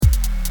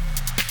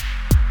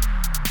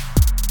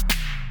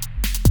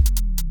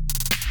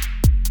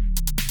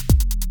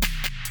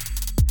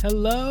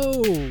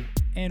Hello,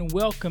 and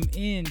welcome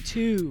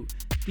into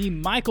the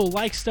Michael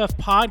Like Stuff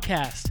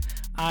podcast.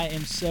 I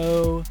am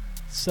so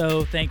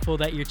thankful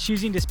that you're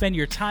choosing to spend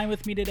your time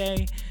with me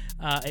today.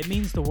 It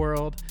means the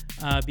world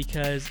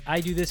because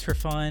I do this for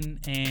fun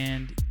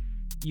and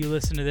you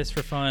listen to this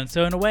for fun.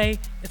 So in a way,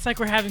 it's like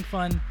we're having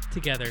fun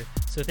together.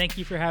 So thank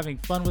you for having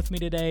fun with me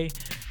today.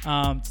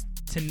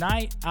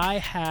 Tonight, I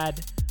had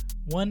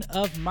one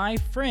of my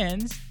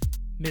friends,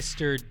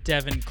 Mr.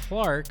 Devin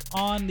Clark,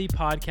 on the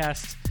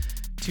podcast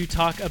to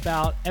talk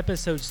about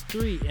episodes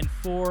 3 and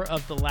 4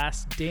 of The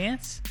Last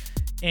Dance.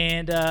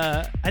 And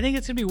I think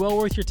it's going to be well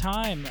worth your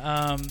time.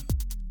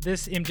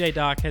 This MJ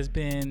doc has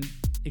been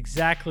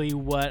exactly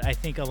what I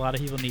think a lot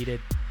of people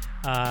needed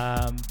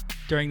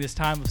during this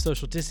time of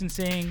social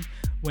distancing,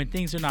 when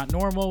things are not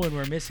normal, when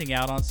we're missing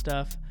out on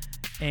stuff.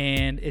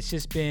 And it's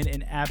just been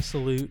an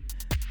absolute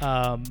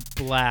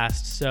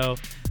blast. So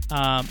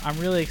I'm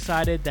really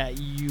excited that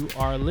you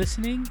are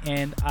listening,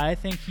 and I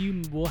think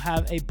you will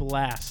have a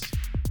blast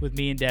with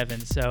me and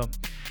Devin. So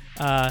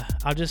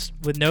I'll just,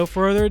 with no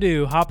further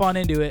ado, hop on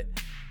into it.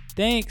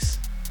 Thanks.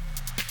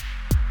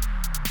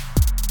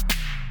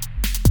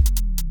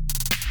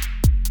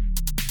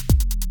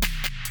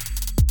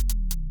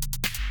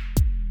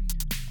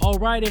 All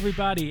right,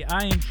 everybody,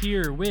 I am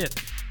here with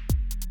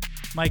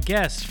my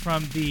guest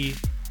from the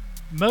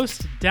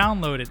most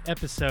downloaded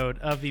episode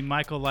of the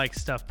Michael Like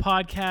Stuff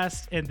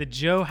podcast and the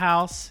Joe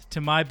House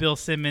to my Bill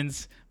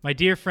Simmons, my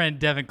dear friend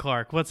Devin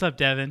Clark. What's up,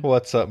 Devin?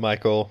 What's up,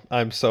 Michael?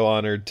 I'm so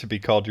honored to be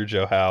called your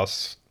Joe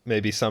House.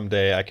 Maybe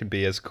someday I can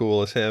be as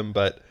cool as him,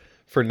 but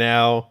for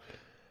now,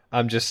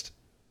 I'm just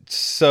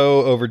so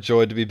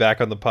overjoyed to be back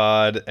on the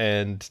pod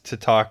and to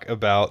talk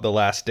about The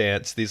Last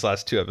Dance. These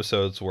last 2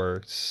 episodes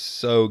were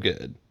so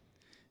good.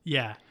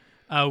 Yeah.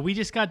 We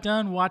just got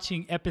done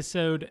watching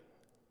episodes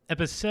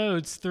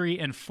 3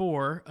 and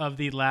 4 of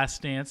the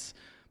Last Dance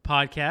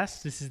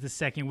podcast. This is the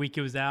second week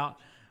it was out.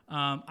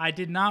 I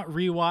did not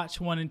rewatch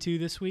 1 and 2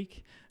 this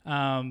week,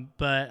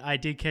 but I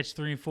did catch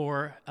 3 and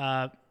 4.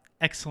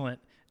 Excellent.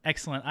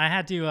 I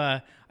had to.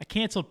 I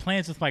canceled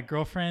plans with my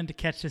girlfriend to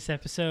catch this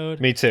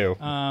episode. Me too.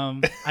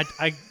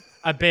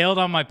 I bailed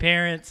on my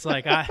parents.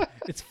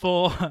 It's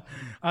full.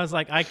 I was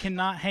like, I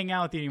cannot hang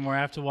out with you anymore. I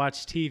have to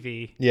watch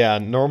TV. Yeah,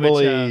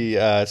 normally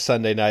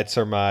Sunday nights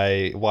are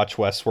my Watch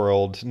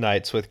Westworld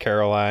nights with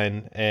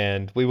Caroline,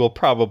 and we will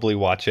probably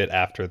watch it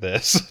after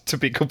this, to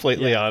be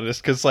completely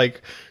honest, because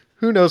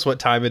who knows what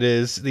time it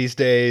is these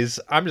days.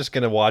 I'm just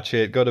going to watch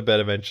it, go to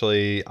bed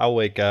eventually. I'll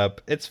wake up.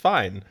 It's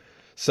fine.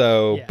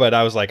 So, but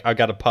I was like, I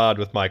got a pod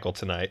with Michael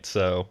tonight,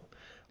 so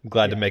I'm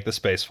glad to make the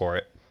space for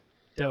it.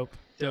 Dope.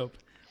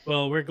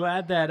 Well, we're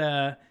glad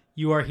that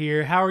you are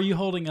here. How are you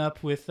holding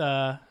up with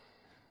the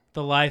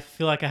life? I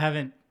feel like I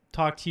haven't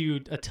talked to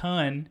you a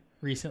ton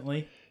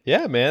recently.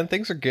 Yeah, man,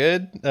 things are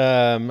good.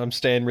 I'm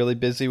staying really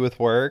busy with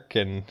work,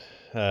 and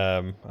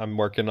I'm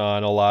working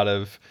on a lot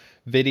of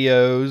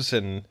videos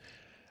and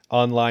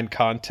online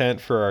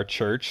content for our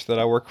church that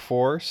I work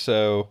for.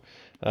 So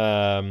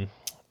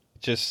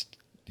just,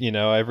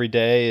 every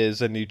day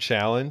is a new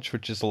challenge,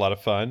 which is a lot of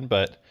fun,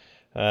 but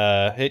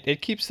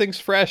it keeps things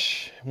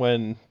fresh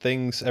when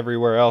things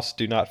everywhere else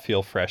do not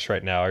feel fresh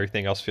right now.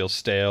 Everything else feels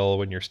stale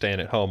when you're staying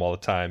at home all the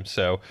time.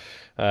 So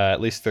at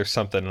least there's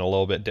something a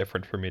little bit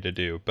different for me to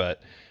do.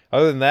 But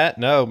other than that,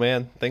 no,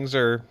 man, things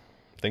are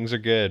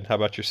good. How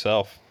about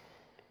yourself?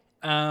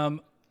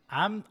 I'm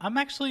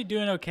actually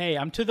doing okay.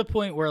 I'm to the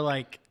point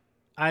where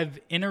I've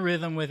in a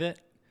rhythm with it.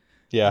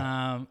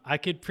 Yeah. I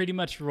could pretty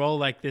much roll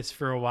like this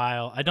for a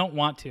while. I don't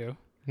want to.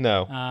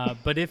 No.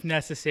 But if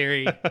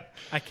necessary,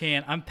 I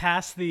can. I'm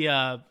past the,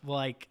 I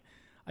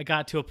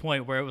got to a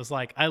point where it was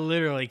I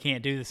literally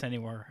can't do this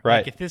anymore.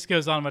 Right. If this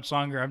goes on much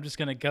longer, I'm just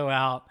going to go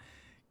out,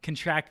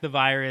 contract the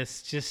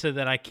virus just so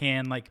that I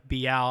can,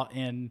 be out,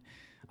 and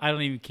I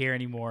don't even care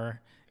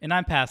anymore. And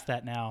I'm past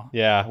that now.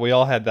 Yeah, we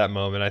all had that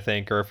moment, I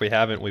think, or if we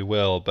haven't, we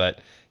will. But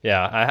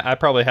yeah, I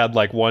probably had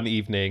one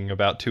evening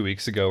about 2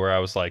 weeks ago where I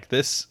was like,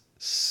 this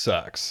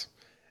sucks.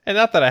 And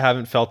not that I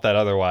haven't felt that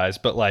otherwise,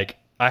 but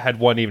I had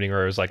one evening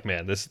where I was like,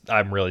 man,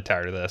 I'm really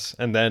tired of this.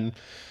 And then,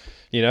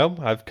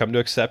 I've come to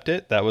accept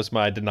it. That was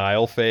my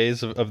denial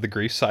phase of the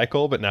grief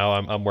cycle, but now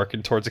I'm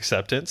working towards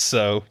acceptance.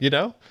 So,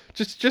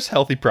 just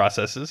healthy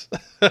processes.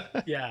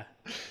 Yeah,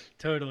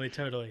 totally.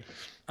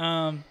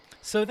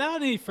 So without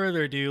any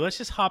further ado, let's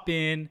just hop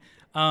in.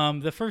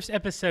 The first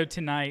episode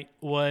tonight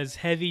was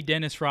heavy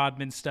Dennis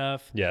Rodman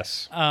stuff.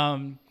 Yes.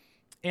 And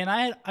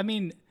I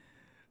mean,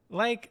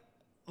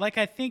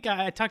 I think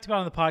I talked about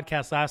on the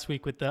podcast last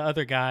week with the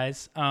other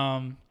guys.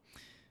 I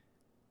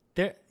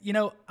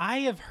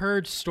have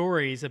heard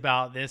stories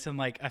about this, and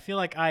I feel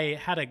like I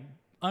had a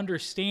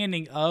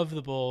understanding of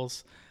the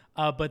Bulls,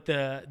 but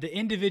the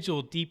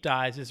individual deep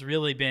dives has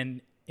really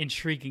been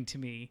intriguing to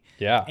me.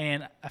 Yeah.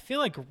 And I feel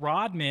like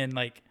Rodman,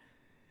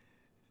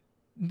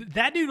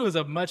 that dude was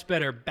a much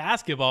better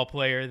basketball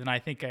player than I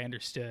think I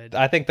understood.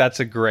 I think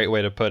that's a great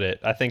way to put it.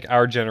 I think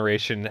our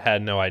generation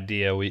had no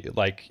idea.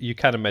 You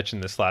kind of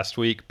mentioned this last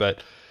week,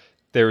 but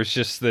there was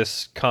just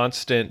this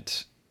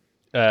constant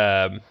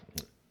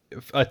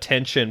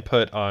attention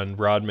put on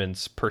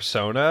Rodman's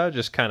persona,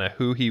 just kind of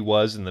who he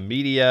was in the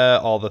media,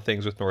 all the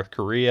things with North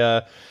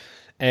Korea.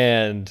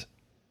 And,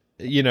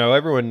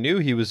 everyone knew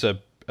he was a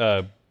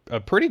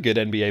pretty good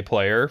NBA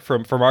player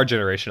from our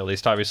generation, at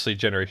least. Obviously,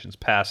 generations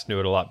past knew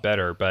it a lot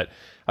better. But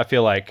I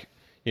feel like,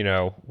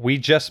 we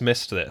just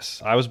missed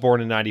this. I was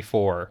born in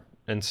 94.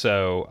 And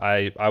so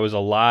I was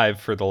alive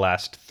for the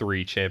last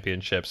 3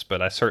 championships,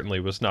 but I certainly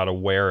was not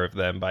aware of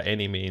them by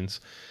any means.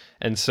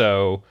 And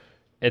so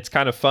it's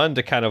kind of fun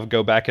to kind of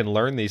go back and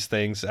learn these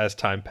things as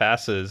time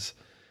passes.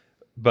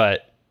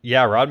 But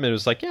yeah, Rodman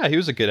was like, yeah, he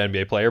was a good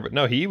NBA player, but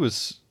no, he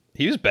was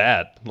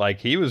bad. Like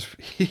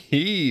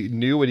he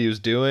knew what he was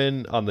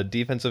doing on the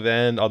defensive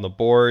end, on the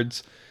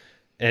boards,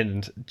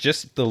 and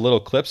just the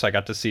little clips I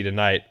got to see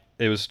tonight,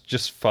 it was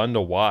just fun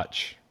to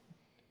watch.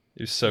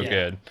 It was so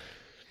good.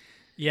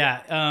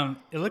 Yeah,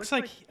 it looks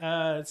like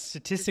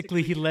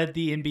statistically he led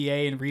the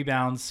NBA in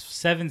rebounds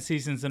 7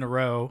 seasons in a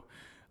row,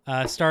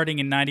 starting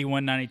in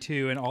 91,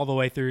 92, and all the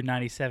way through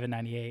 97,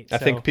 98. I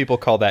think people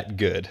call that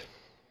good.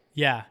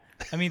 Yeah,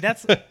 I mean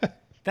that's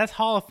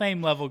Hall of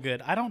Fame level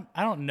good. I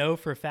don't know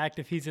for a fact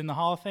if he's in the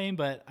Hall of Fame,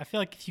 but I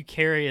feel like if you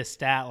carry a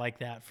stat like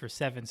that for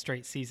 7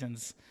 straight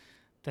seasons,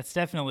 that's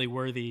definitely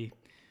worthy.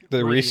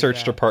 The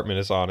research department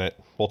is on it.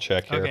 We'll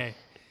check here. Okay,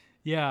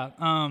 yeah,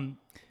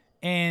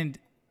 and.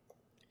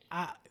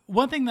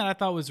 One thing that I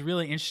thought was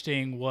really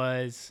interesting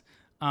was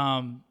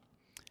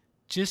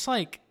just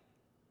like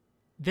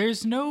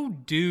there's no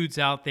dudes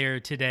out there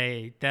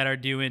today that are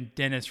doing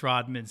Dennis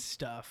Rodman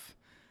stuff.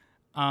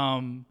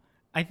 I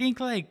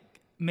think like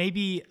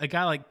maybe a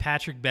guy like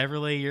Patrick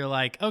Beverley, you're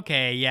like,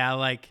 okay, yeah,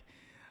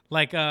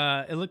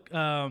 it looked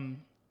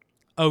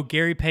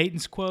Gary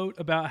Payton's quote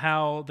about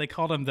how they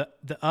called him the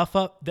F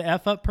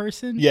up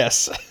person.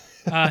 Yes.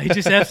 He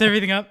just F's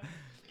everything up.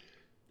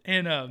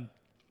 And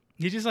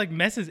he just like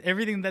messes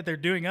everything that they're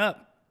doing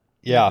up.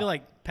 Yeah. I feel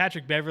like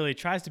Patrick Beverley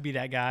tries to be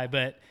that guy,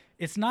 but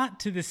it's not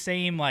to the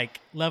same like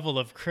level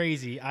of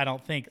crazy. I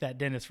don't think that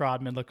Dennis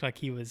Rodman looked like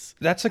he was.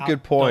 That's a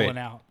good point.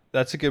 Out.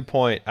 That's a good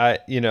point.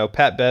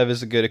 Pat Bev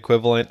is a good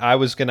equivalent. I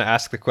was going to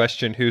ask the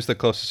question, who's the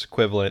closest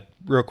equivalent?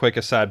 Real quick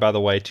aside, by the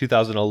way,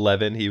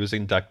 2011, he was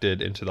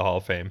inducted into the Hall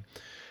of Fame,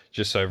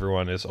 just so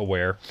everyone is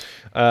aware.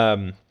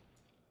 I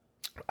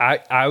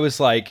was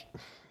like,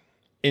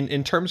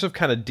 in terms of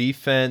kind of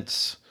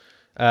defense,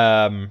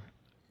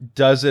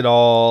 does it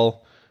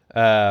all,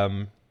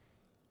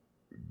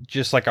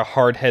 just like a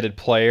hard-headed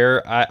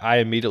player. I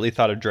immediately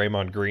thought of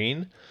Draymond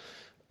Green.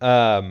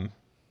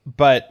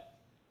 But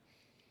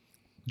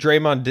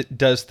Draymond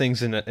does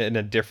things in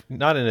a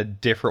not in a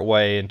different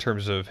way in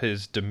terms of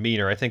his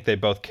demeanor. I think they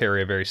both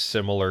carry a very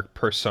similar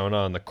persona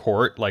on the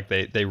court. Like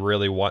they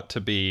really want to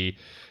be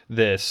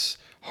this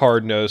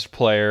hard-nosed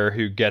player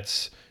who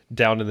gets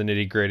down to the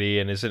nitty-gritty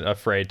and isn't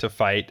afraid to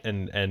fight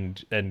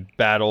and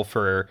battle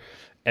for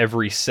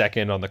every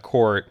second on the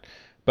court.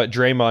 But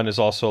Draymond is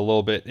also a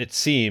little bit, it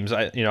seems,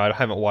 I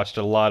haven't watched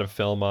a lot of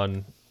film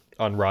on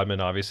Rodman,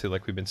 obviously,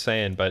 like we've been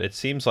saying, but it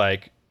seems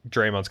like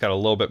Draymond's got a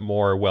little bit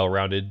more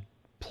well-rounded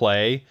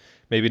play.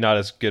 Maybe not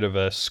as good of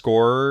a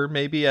scorer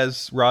maybe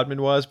as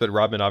Rodman was, but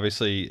Rodman,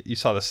 obviously, you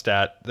saw the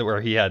stat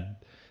where he had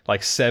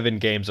like 7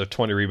 games of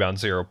 20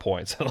 rebounds, 0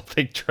 points. I don't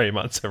think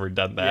Draymond's ever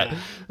done that.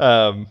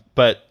 Yeah.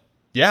 But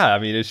yeah, I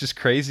mean, it's just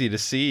crazy to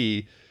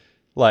see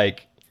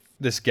like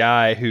this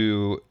guy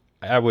who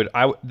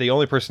the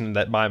only person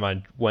that my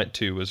mind went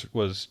to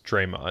was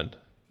Draymond.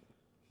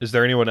 Is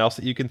there anyone else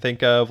that you can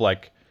think of,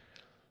 like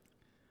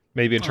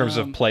maybe in terms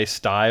of play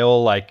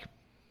style, like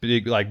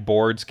big like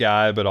boards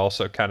guy, but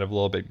also kind of a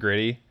little bit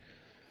gritty?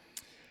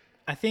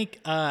 I think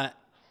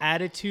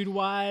attitude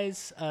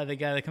wise, the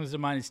guy that comes to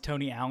mind is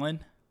Tony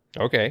Allen.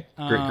 Okay,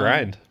 great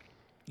grind.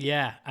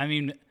 Yeah, I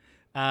mean,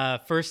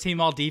 first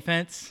team all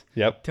defense.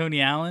 Yep. Tony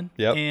Allen.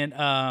 Yep.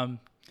 And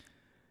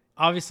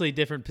obviously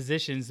different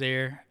positions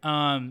there.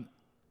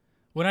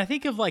 When I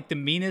think of like the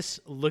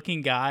meanest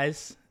looking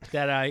guys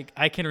that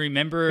I can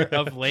remember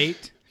of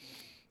late,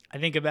 I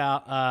think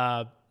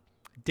about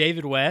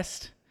David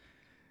West.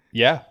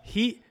 Yeah.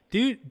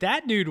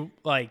 That dude,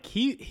 like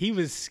he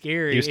was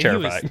scary. He was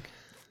terrifying. He was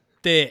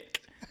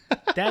thick.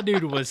 That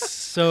dude was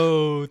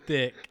so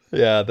thick.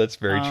 Yeah, that's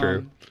very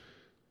true.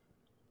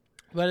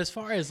 But as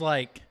far as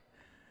like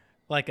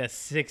a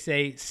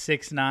 6'8",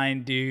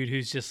 6'9" dude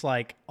who's just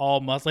like all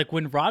muscle, like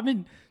when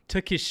Rodman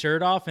took his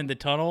shirt off in the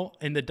tunnel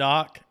in the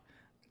dock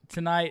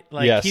tonight,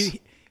 like yes.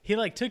 he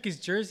like took his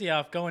jersey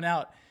off going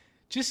out,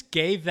 just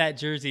gave that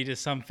jersey to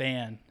some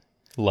fan.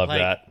 Love like,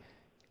 that.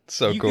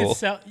 So cool.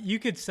 You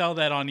could sell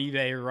that on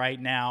eBay right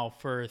now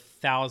for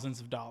thousands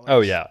of dollars.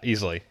 Oh yeah,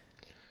 easily.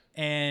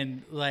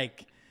 And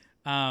like,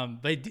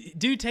 but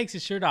dude takes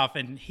his shirt off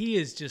and he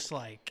is just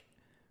like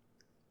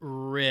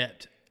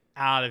ripped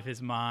out of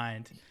his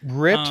mind.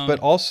 Ripped, but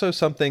also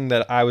something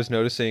that I was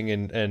noticing,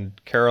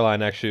 and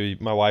Caroline, actually,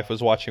 my wife,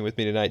 was watching with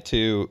me tonight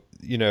too.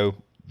 You know,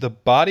 the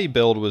body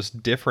build was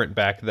different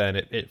back then.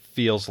 It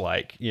feels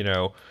like,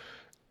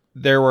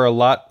 there were a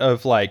lot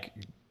of like,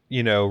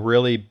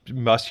 really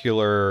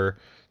muscular,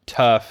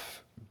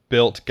 tough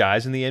built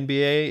guys in the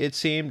NBA, it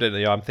seemed. And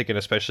I'm thinking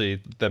especially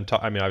them.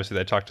 I mean, obviously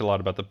they talked a lot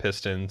about the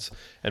Pistons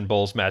and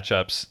Bulls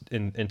matchups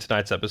in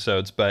tonight's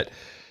episodes, but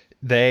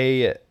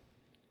they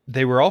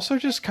were also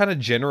just kind of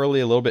generally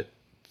a little bit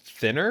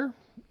thinner,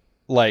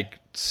 like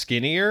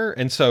skinnier,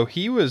 and so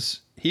he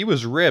was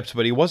ripped,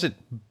 but he wasn't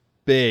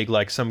big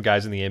like some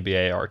guys in the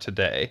NBA are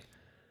today.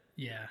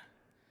 Yeah.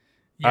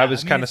 I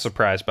was kind of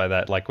surprised by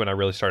that, like when I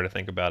really started to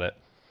think about it.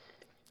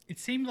 It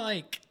seemed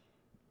like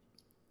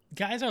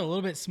guys are a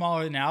little bit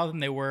smaller now than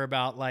they were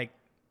about like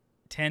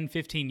 10,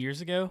 15 years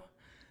ago,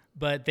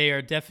 but they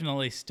are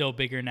definitely still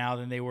bigger now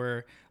than they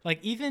were. Like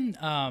even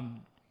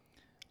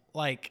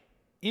like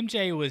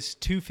MJ was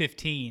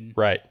 215.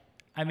 Right.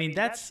 I mean,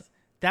 that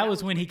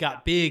was when he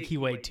got big, he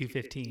weighed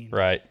 215.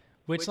 Right.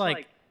 Which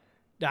like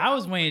I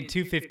was weighing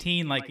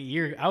 215 like a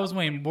year. I was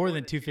weighing more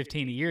than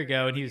 215 a year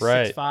ago, and he was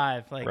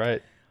 6'5". Like,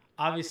 right.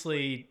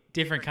 Obviously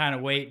different kind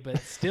of weight, but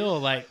still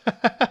like,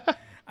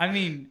 I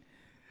mean,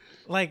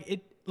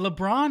 like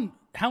LeBron,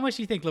 how much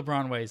do you think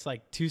LeBron weighs?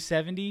 Like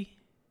 270?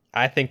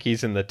 I think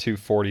he's in the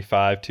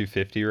 245,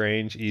 250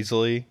 range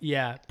easily.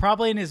 Yeah,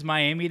 probably in his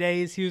Miami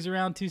days, he was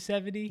around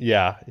 270.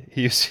 Yeah,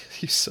 he's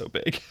so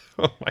big.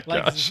 Oh my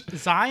gosh.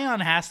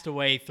 Zion has to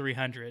weigh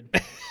 300.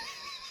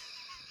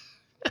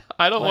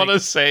 I don't want to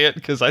say it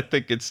because I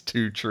think it's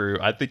too true.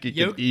 I think he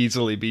could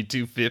easily be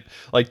 250,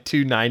 like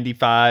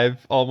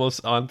 295,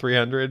 almost on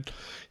 300.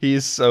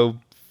 He's so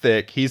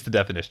thick. He's the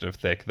definition of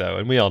thick, though,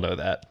 and we all know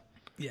that.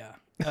 Yeah,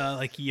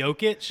 like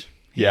Jokic.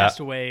 He has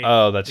to weigh.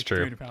 Oh, that's like true.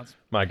 300 pounds.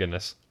 My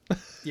goodness.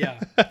 Yeah,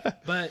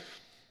 but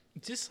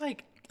just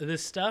like the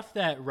stuff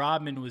that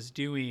Rodman was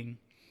doing,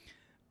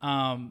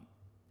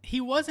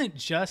 he wasn't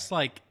just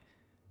like,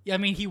 I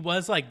mean, he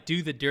was like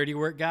do the dirty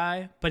work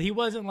guy, but he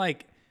wasn't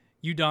like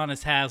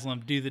Udonis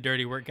Haslem do the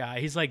dirty work guy.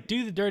 He's like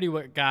do the dirty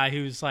work guy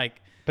who's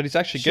like, but he's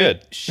actually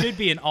good. Should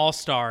be an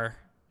all-star.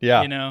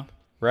 Yeah, you know,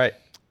 right.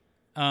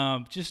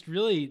 Just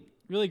really,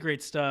 really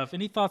great stuff.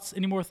 Any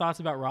more thoughts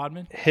about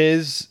Rodman?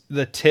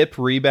 The tip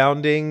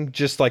rebounding,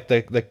 just like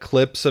the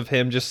clips of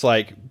him just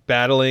like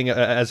battling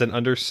as an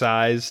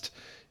undersized,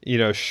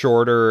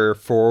 shorter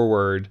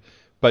forward,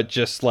 but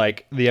just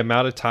like the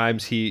amount of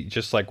times he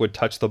just like would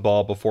touch the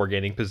ball before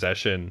gaining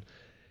possession.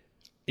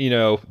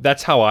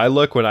 That's how I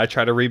look when I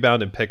try to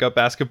rebound and pick up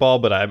basketball,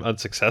 but I'm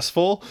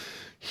unsuccessful.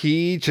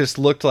 He just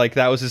looked like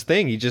that was his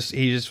thing. He just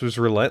was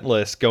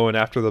relentless going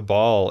after the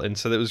ball. And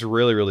so it was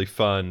really, really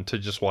fun to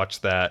just watch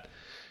that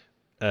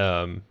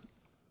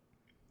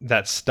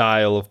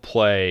style of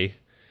play.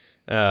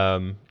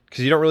 Because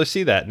you don't really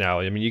see that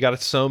now. I mean, you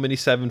got so many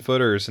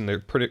 7-footers, and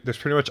there's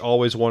pretty much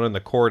always one on the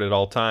court at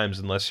all times,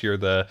 unless you're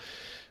the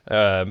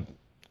early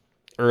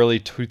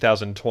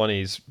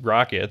 2020s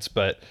Rockets.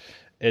 But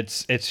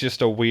it's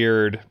just a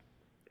weird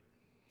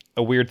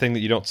thing that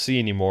you don't see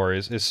anymore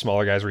is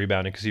smaller guys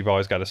rebounding, because you've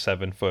always got a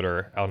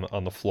 7-footer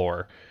on the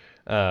floor.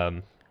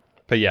 But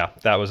yeah,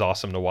 that was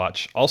awesome to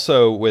watch.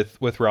 Also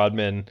with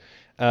Rodman,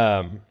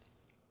 the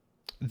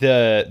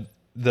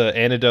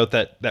anecdote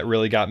that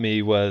really got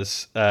me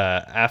was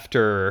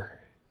after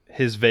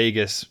his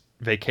Vegas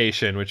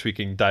vacation, which we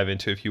can dive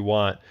into if you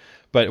want.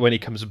 But when he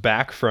comes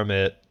back from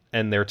it,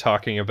 and they're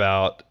talking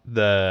about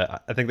I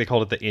think they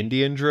called it the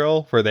Indian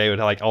drill, where they would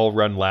like all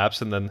run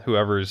laps, and then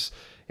whoever's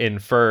in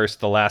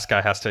first, the last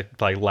guy has to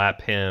like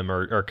lap him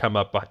or come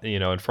up,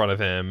 in front of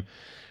him,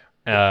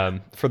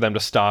 for them to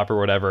stop or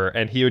whatever.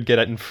 And he would get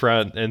it in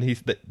front, and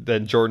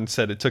then Jordan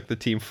said it took the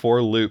team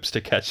 4 loops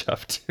to catch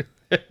up to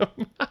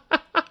him.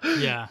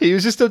 Yeah, he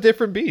was just a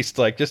different beast,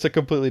 like just a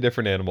completely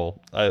different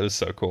animal. It was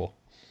so cool.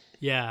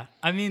 Yeah,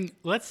 I mean,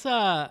 let's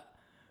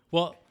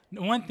well,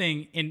 one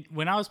thing,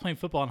 when I was playing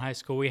football in high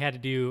school, we had to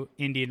do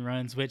Indian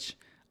runs, which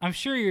I'm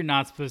sure you're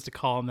not supposed to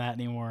call them that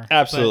anymore.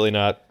 Absolutely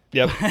not.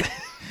 Yep.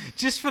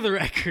 Just for the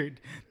record,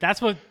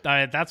 that's what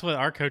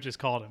our coaches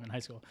called them in high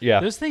school.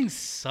 Yeah. Those things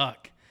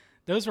suck.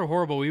 Those were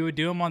horrible. We would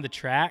do them on the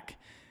track,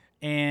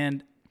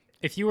 and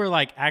if you were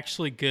like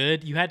actually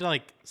good, you had to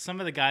like, some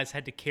of the guys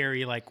had to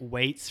carry like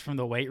weights from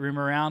the weight room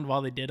around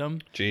while they did them.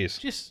 Jeez.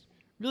 Just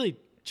really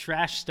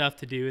trash stuff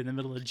to do in the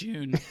middle of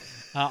June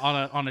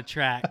on a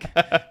track.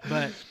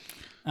 But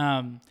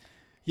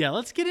yeah,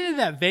 let's get into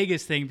that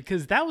Vegas thing,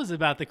 because that was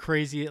about the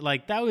crazy,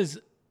 like that was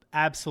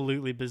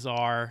absolutely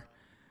bizarre.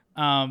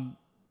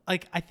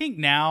 Like I think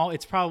now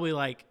it's probably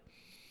like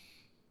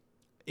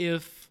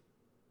if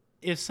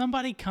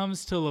somebody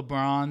comes to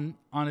LeBron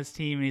on his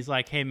team and he's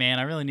like, "Hey man,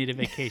 I really need a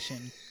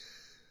vacation."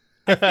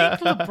 I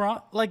think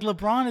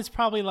LeBron is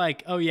probably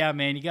like, "Oh yeah,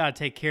 man, you got to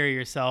take care of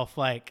yourself,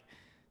 like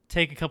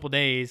take a couple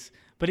days."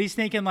 But he's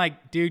thinking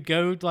like, "Dude,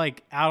 go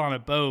like out on a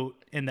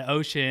boat in the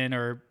ocean,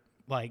 or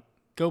like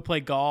go play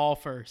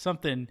golf or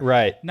something."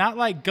 Right. Not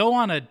like go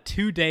on a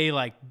 2-day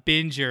like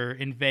binger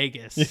in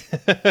Vegas.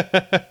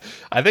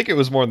 I think it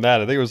was more than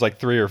that. I think it was like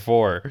 3 or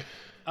 4.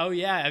 Oh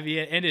yeah, I mean,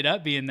 it ended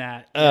up being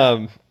that.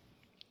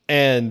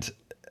 And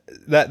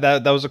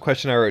that was a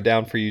question I wrote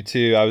down for you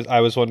too. I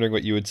was wondering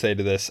what you would say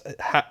to this.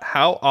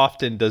 How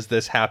often does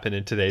this happen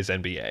in today's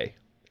NBA?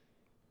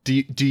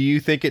 Do you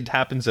think it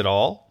happens at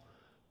all?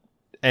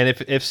 And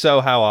if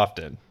so, how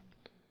often?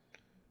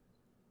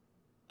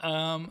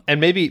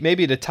 And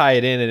maybe to tie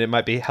it in, and it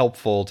might be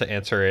helpful to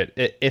answer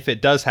it. If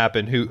it does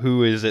happen,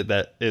 who is it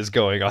that is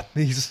going on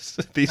these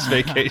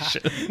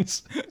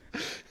vacations?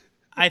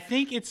 I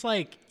think it's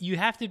like you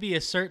have to be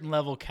a certain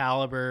level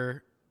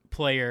caliber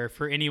player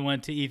for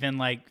anyone to even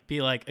like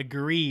be like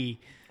agree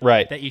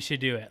Right. that you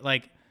should do it.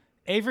 Like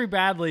Avery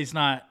Bradley's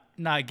not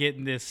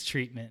getting this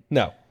treatment.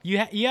 No.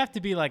 You have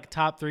to be like a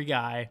top 3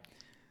 guy.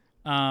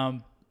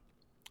 The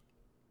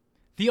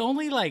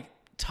only like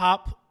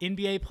top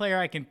NBA player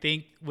I can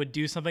think would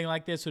do something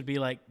like this would be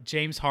like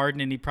James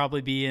Harden, and he'd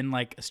probably be in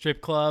like a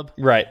strip club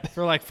Right.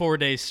 for like 4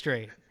 days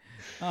straight.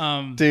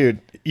 Dude,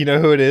 you know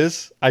who it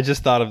is? I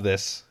just thought of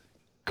this.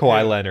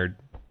 Kawhi Who? Leonard.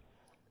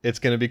 It's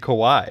going to be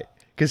Kawhi.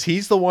 Because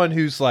he's the one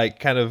who's like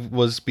kind of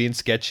was being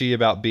sketchy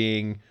about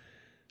being,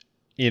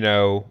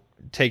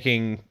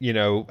 taking,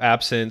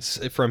 absence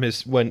from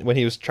his when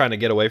he was trying to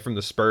get away from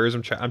the Spurs.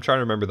 I'm trying to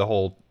remember the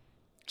whole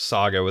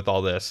saga with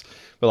all this.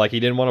 But like he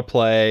didn't want to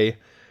play,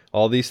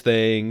 all these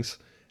things.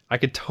 I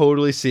could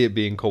totally see it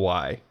being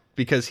Kawhi.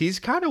 Because he's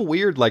kind of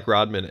weird like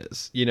Rodman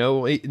is.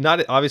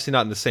 Not obviously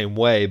not in the same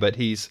way, but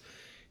he's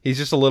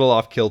just a little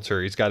off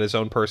kilter. He's got his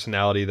own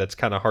personality that's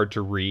kind of hard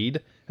to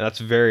read. And that's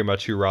very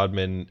much who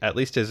Rodman at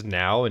least is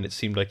now, and it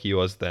seemed like he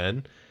was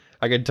then.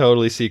 I could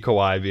totally see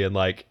Kawhi being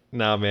like,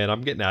 nah, man,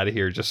 I'm getting out of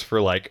here just for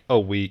like a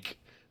week.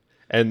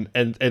 And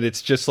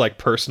it's just like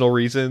personal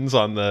reasons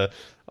on the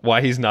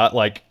why he's not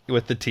like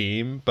with the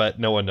team, but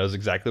no one knows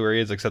exactly where he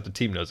is, except the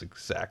team knows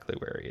exactly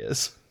where he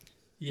is.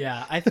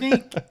 Yeah, I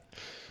think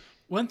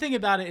one thing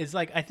about it is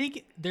like I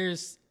think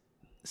there's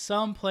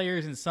some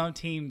players and some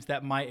teams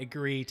that might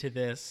agree to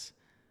this.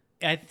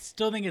 I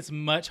still think it's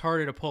much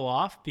harder to pull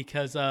off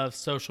because of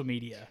social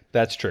media.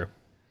 That's true.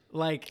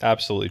 Like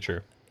Absolutely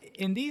true.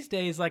 in these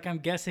days, like I'm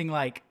guessing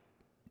like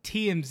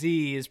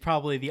TMZ is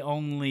probably the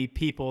only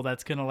people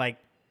that's going to like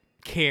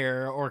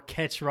care or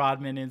catch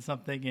Rodman in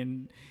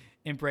something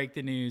and break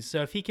the news.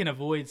 So if he can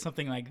avoid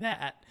something like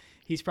that,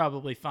 he's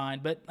probably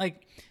fine. But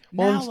like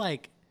now,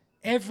 like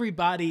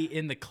everybody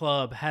in the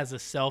club has a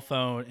cell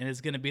phone and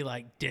is going to be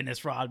like,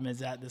 Dennis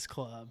Rodman's at this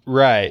club.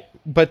 Right.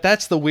 But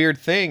that's the weird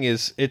thing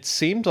is it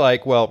seemed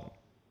like, well,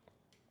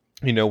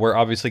 we're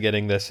obviously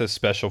getting this as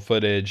special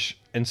footage.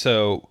 And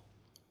so,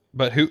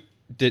 but who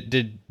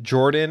did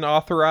Jordan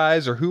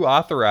authorize or who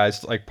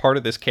authorized like part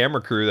of this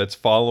camera crew that's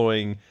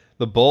following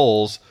the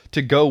Bulls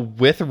to go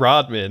with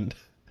Rodman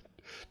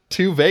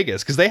to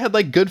Vegas? Because they had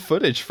like good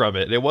footage from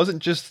it. It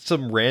wasn't just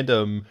some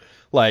random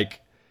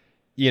like,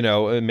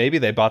 maybe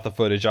they bought the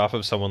footage off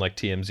of someone like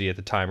TMZ at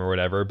the time or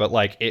whatever, but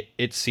like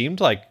it seemed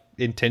like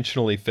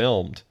intentionally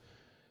filmed.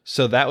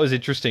 So that was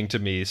interesting to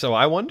me. So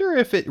I wonder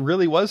if it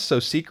really was so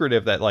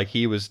secretive that like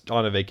he was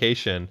on a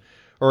vacation,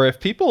 or if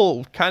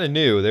people kind of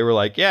knew. They were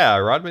like, yeah,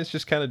 Rodman's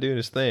just kind of doing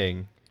his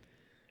thing.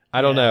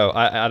 I don't know.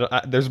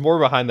 I there's more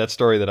behind that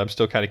story that I'm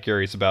still kind of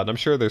curious about. And I'm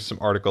sure there's some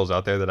articles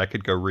out there that I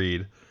could go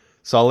read.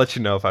 So I'll let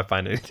you know if I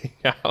find anything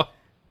out.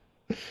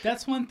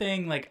 That's one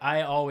thing like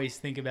I always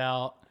think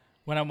about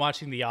when I'm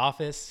watching The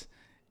Office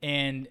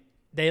and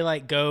they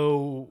like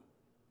go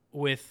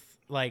with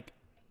like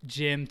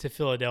Jim to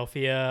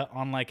Philadelphia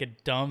on like a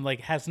dumb,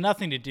 like has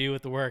nothing to do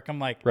with the work. I'm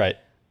like, Right.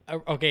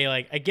 Okay,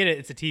 like I get it.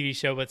 It's a TV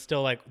show, but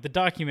still like the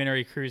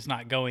documentary crew's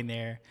not going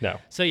there. No.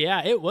 So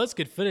yeah, it was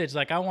good footage.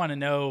 Like I want to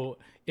know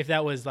if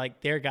that was like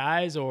their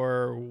guys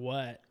or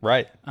what.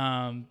 Right.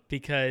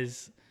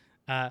 Because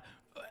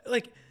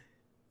like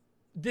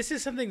this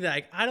is something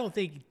that I don't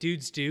think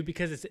dudes do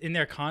because it's in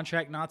their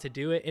contract not to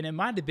do it, and it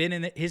might have been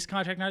in his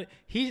contract not.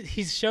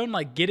 He's shown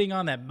like getting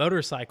on that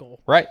motorcycle,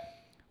 Right.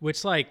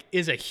 which like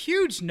is a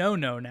huge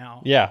no-no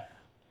now. Yeah.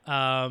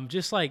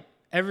 Just like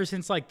ever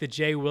since like the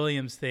Jay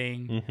Williams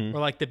thing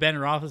or like the Ben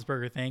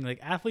Roethlisberger thing, like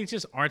athletes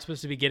just aren't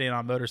supposed to be getting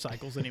on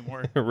motorcycles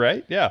anymore.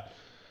 Right. Yeah.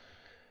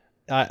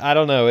 I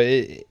don't know.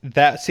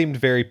 That seemed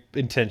very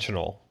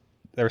intentional.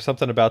 There was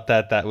something about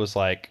that was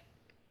like,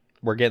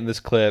 we're getting this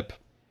clip.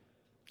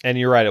 And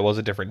you're right, it was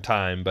a different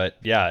time, but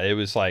yeah, it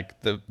was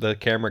like the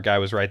camera guy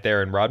was right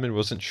there, and Rodman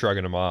wasn't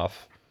shrugging him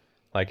off,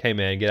 like, "Hey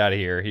man, get out of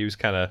here." He's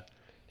kind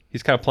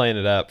of playing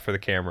it up for the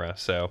camera.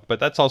 So,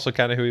 but that's also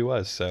kind of who he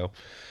was. So,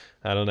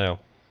 I don't know.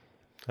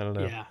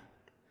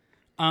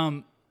 Yeah.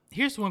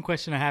 Here's one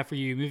question I have for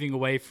you. Moving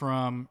away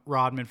from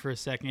Rodman for a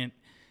second,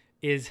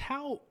 is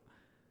how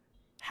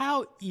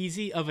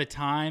easy of a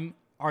time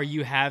are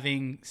you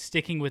having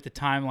sticking with the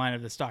timeline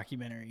of this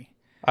documentary?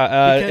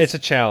 It's a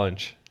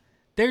challenge.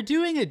 They're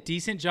doing a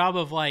decent job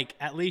of like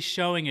at least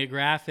showing a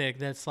graphic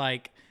that's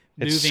like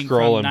moving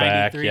scrolling from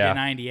 93 back, to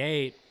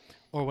 98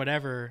 or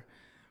whatever.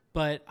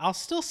 But I'll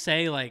still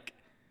say like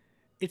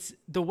it's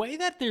the way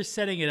that they're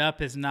setting it up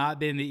has not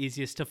been the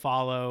easiest to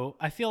follow.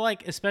 I feel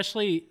like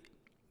especially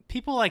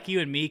people like you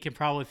and me can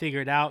probably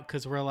figure it out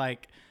because we're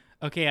like,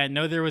 okay, I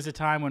know there was a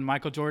time when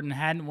Michael Jordan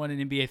hadn't won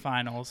an NBA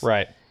Finals.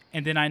 Right.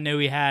 And then I know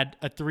he had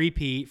a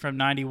three-peat from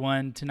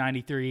 91 to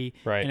 93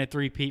 right. and a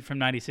three-peat from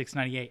 96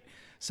 98.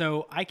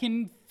 So I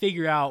can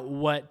figure out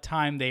what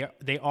time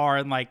they are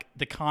in like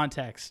the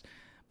context.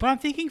 But I'm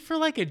thinking for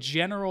like a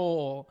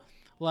general,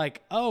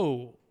 like,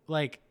 oh,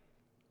 like,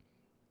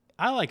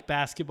 I like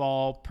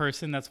basketball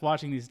person that's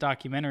watching these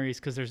documentaries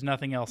because there's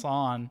nothing else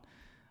on.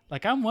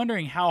 Like, I'm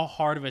wondering how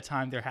hard of a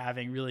time they're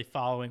having really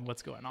following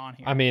what's going on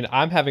here. I mean,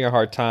 I'm having a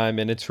hard time,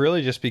 and it's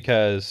really just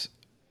because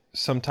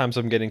sometimes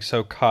I'm getting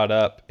so caught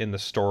up in the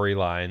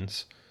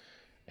storylines,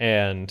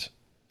 and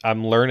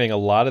I'm learning a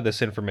lot of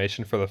this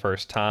information for the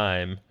first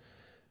time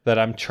that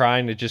I'm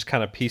trying to just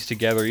kind of piece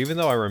together, even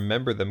though I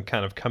remember them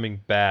kind of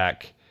coming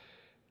back,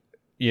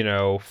 you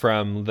know,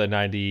 from the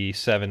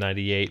 97,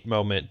 98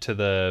 moment to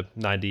the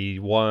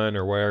 91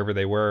 or wherever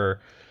they were.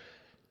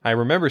 I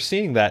remember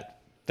seeing that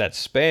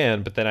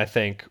span, but then I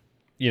think,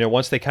 you know,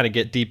 once they kind of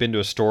get deep into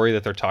a story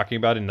that they're talking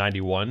about in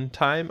 91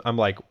 time, I'm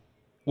like,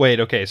 wait,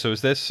 okay, so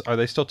are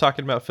they still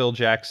talking about Phil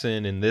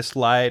Jackson in this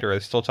light, or are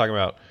they still talking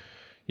about,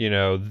 you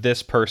know,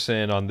 this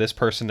person on this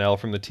personnel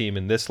from the team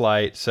in this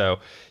light? So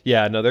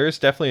yeah, no, there is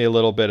definitely a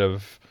little bit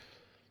of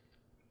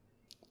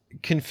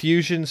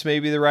confusion's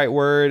maybe the right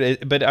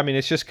word, but I mean,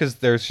 it's just because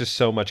there's just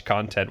so much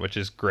content, which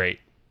is great,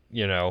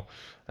 you know,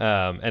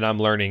 and I'm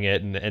learning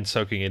it and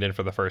soaking it in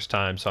for the first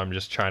time, so I'm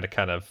just trying to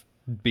kind of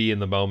be in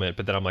the moment,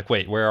 but then I'm like,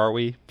 wait, where are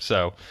we?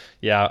 So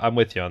yeah, I'm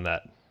with you on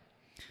that.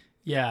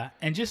 Yeah,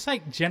 and just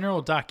like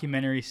general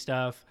documentary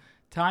stuff,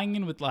 tying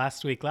in with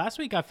last week I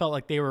felt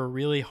like they were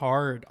really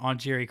hard on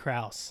Jerry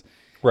Krause.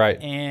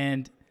 Right.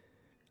 And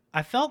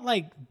I felt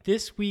like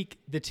this week,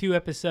 the 2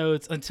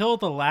 episodes, until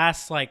the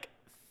last like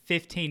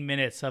 15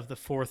 minutes of the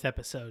 4th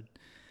episode,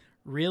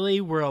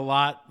 really were a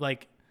lot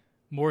like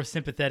more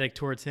sympathetic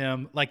towards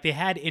him. Like they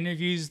had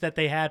interviews that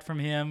they had from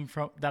him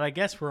that I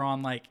guess were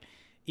on like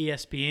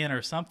ESPN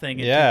or something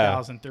in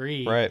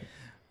 2003. Right.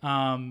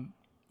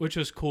 Which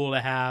was cool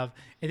to have.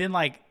 And then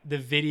like the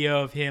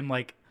video of him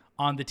like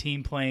on the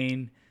team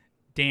plane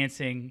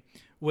dancing,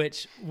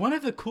 which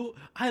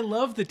I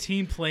love the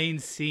team plane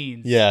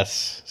scenes.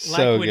 Yes. Like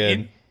so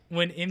good.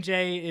 When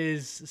MJ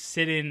is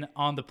sitting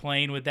on the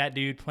plane with that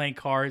dude playing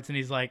cards, and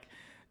he's like,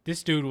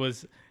 this dude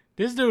was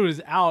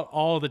out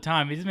all the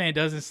time. This man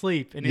doesn't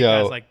sleep. And the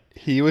guy's like,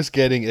 he was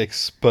getting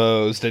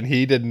exposed and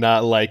he did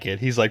not like it.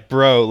 He's like,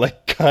 bro,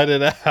 like cut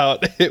it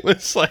out. It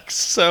was like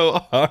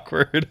so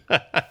awkward.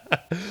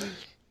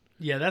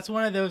 Yeah, that's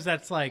one of those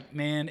that's like,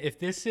 man, if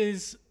this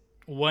is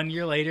 1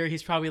 year later,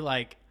 he's probably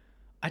like,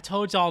 I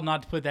told y'all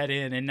not to put that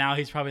in. And now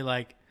he's probably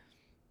like,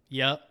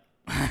 yep.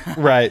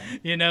 Right.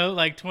 You know,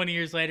 like 20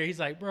 years later, he's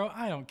like, bro,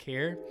 I don't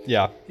care.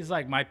 Yeah. He's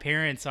like, my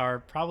parents are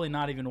probably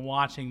not even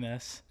watching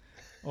this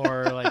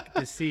or like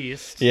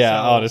deceased. Yeah,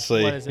 so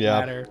honestly. What does it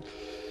matter?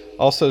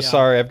 Also,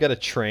 sorry, I've got a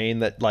train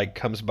that like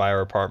comes by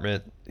our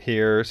apartment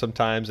here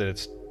sometimes, and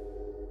it's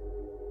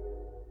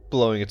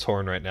blowing its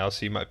horn right now,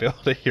 so you might be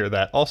able to hear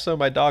that. Also,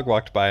 my dog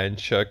walked by and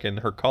shook, and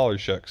her collar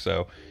shook,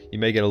 so you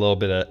may get a little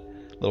bit of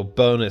little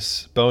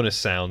bonus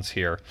sounds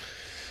here.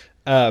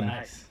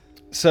 Nice.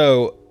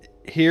 So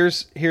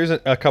here's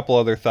a couple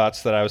other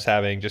thoughts that I was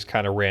having just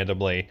kind of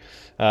randomly,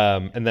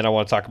 and then I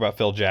want to talk about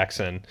Phil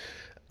Jackson,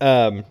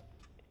 but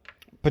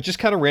just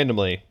kind of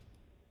randomly.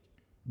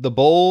 The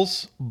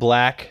Bulls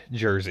black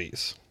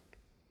jerseys.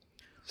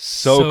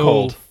 So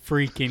cold.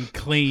 Freaking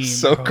clean.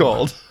 So bro.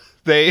 cold.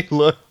 They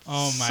look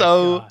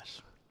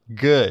gosh.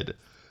 Good.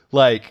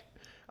 Like,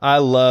 I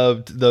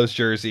loved those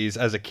jerseys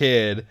as a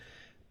kid.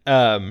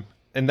 And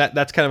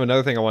that's kind of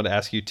another thing I wanted to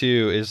ask you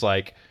too, is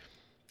like,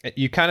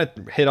 you kind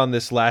of hit on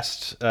this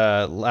last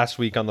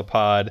week on the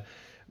pod,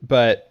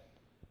 but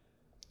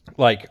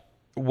like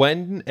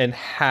when and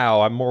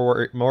how, I'm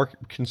more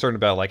concerned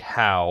about like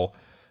how,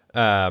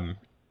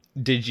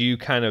 did you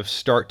kind of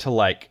start to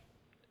like,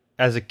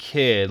 as a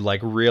kid, like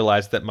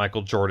realize that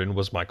Michael Jordan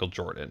was Michael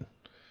Jordan?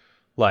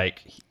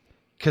 Like,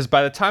 because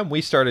by the time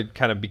we started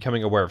kind of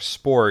becoming aware of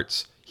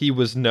sports, he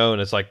was known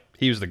as like,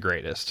 he was the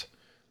greatest.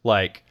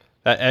 Like,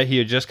 he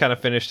had just kind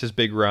of finished his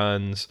big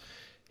runs.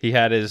 He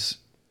had his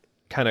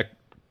kind of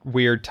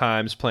weird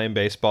times playing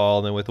baseball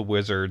and then with the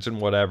Wizards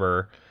and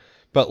whatever.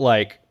 But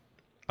like,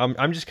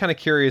 I'm just kind of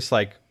curious,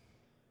 like,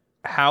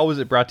 how was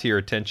it brought to your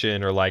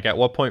attention, or like, at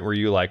what point were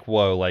you like,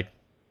 whoa, like,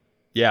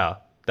 yeah,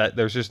 that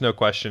there's just no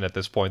question at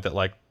this point that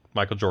like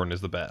Michael Jordan is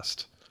the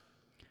best?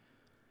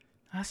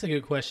 That's a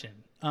good question.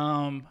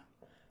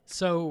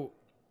 So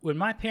when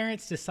my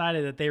parents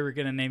decided that they were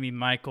going to name me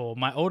Michael,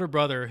 my older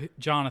brother,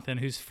 Jonathan,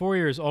 who's 4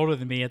 years older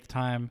than me at the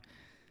time,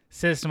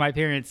 says to my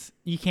parents,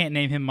 you can't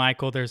name him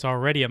Michael. There's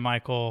already a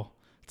Michael.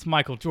 It's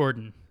Michael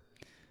Jordan.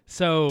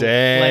 So,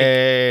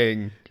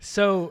 dang. Like,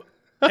 so,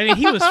 I mean,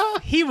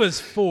 he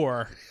was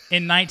 4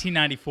 in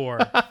 1994.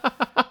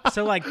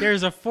 So, like,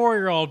 there's a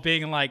 4-year-old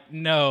being like,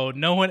 no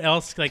one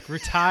else, like,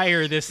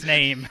 retire this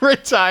name.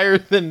 Retire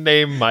the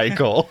name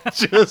Michael.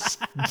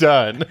 Just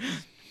done.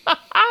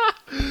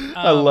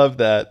 I love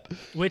that.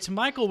 Which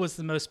Michael was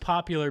the most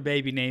popular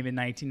baby name in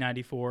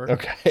 1994.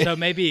 Okay. So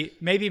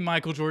maybe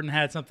Michael Jordan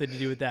had something to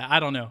do with that. I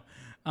don't know.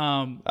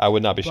 I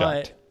would not be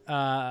shocked.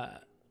 Yeah,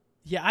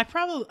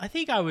 I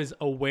think I was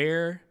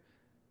aware.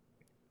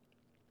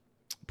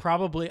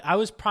 I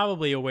was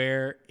probably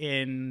aware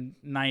in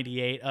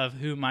 98 of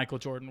who Michael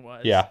Jordan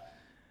was. Yeah.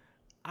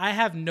 I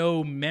have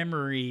no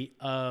memory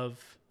of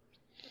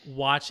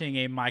watching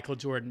a Michael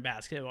Jordan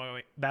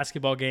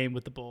basketball game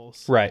with the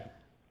Bulls. Right.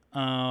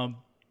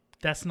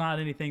 That's not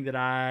anything that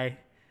I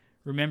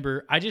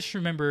remember. I just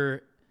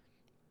remember,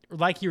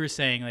 like you were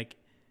saying, like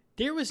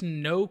there was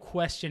no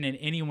question in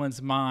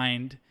anyone's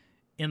mind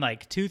in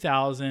like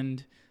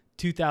 2000,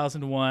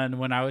 2001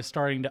 when I was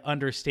starting to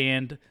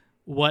understand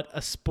what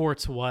a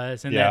sports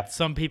was and that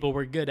some people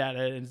were good at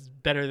it and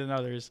better than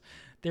others.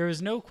 There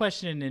was no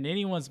question in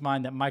anyone's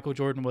mind that Michael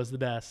Jordan was the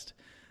best.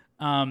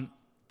 And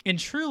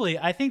truly,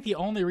 I think the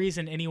only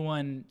reason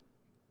anyone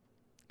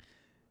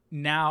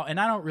now, and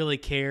I don't really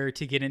care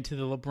to get into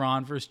the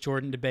LeBron versus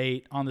Jordan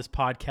debate on this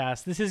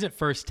podcast. This isn't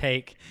First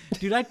Take.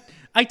 Dude,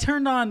 I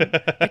turned on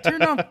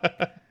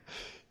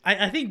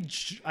I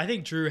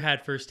think Drew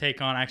had First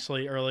Take on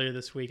actually earlier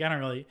this week. I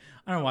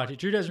don't watch it.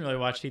 Drew doesn't really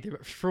watch it either,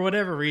 but for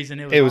whatever reason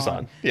it was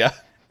on. Yeah.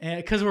 And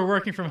because we're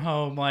working from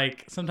home,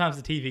 like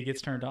sometimes the TV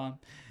gets turned on.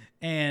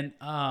 And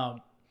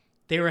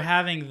they were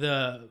having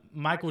the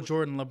Michael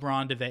Jordan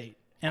LeBron debate.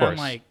 And I'm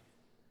like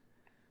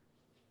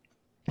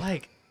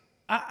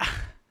I'm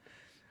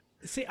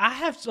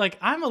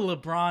a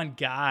LeBron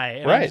guy,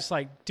 and I'm just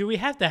like, do we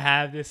have to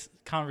have this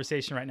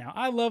conversation right now?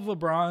 I love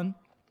LeBron.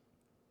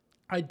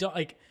 I don't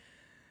like,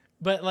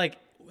 but like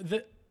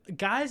the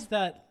guys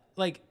that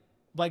like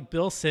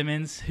Bill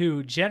Simmons,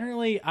 who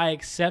generally I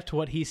accept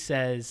what he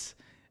says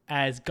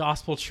as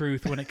gospel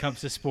truth when it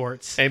comes to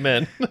sports.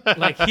 Amen.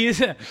 Like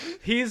he's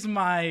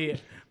my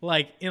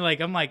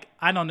I'm like,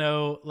 I don't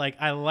know, like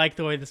I like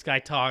the way this guy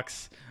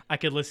talks. I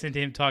could listen to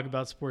him talk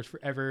about sports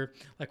forever.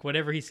 Like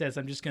whatever he says,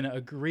 I'm just going to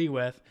agree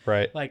with.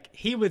 Right. Like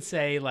he would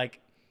say like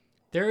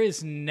there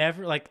is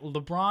never like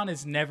LeBron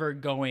is never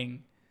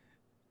going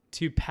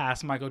to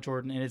pass Michael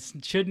Jordan, and it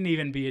shouldn't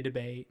even be a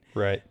debate.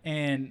 Right.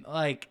 And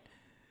like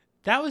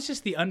that was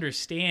just the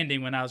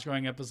understanding when I was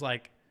growing up, was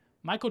like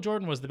Michael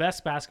Jordan was the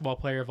best basketball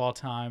player of all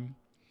time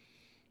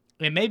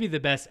and maybe the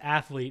best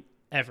athlete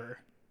ever.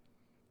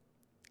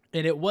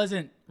 And it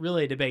wasn't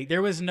really a debate.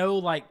 There was no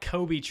like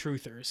Kobe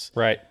truthers.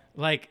 Right.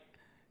 Like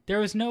there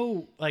was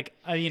no like,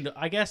 I mean,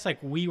 I guess like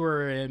we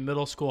were in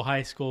middle school,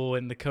 high school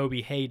in the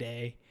Kobe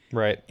heyday.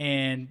 Right.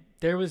 And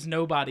there was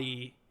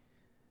nobody,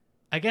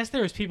 I guess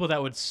there was people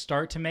that would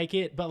start to make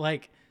it, but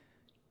like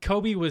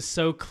Kobe was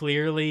so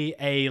clearly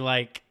a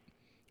like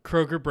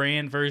Kroger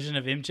brand version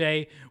of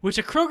MJ, which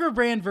a Kroger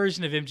brand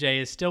version of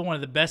MJ is still one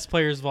of the best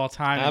players of all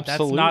time.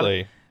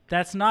 Absolutely.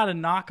 That's not a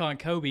knock on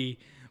Kobe,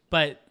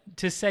 but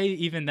to say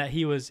even that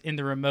he was in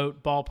the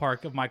remote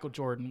ballpark of Michael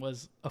Jordan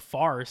was a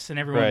farce, and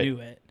everyone knew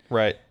it.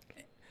 Right.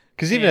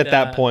 Because even at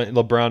that point,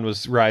 LeBron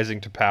was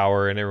rising to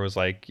power, and everyone was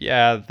like,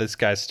 yeah, this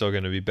guy's still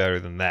going to be better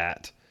than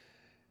that.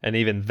 And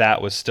even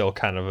that was still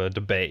kind of a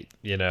debate,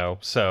 you know?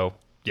 So,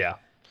 yeah.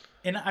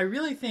 And I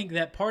really think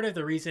that part of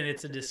the reason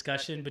it's a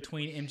discussion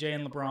between MJ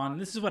and LeBron,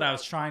 and this is what I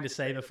was trying to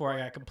say before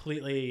I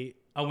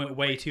went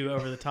way too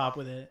over the top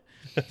with it.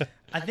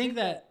 I think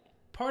that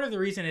part of the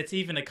reason it's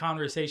even a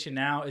conversation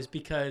now is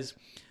because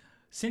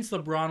since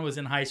LeBron was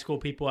in high school,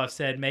 people have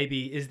said,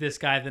 maybe, is this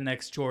guy the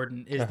next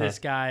Jordan? Is this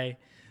guy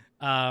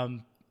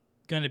going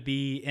to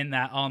be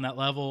on that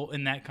level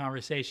in that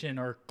conversation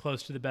or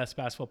close to the best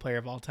basketball player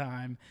of all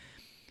time?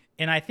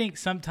 And I think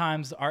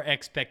sometimes our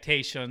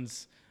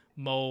expectations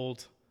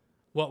mold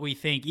what we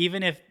think,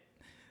 even if,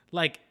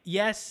 like,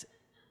 yes,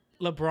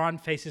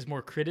 LeBron faces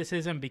more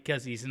criticism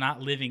because he's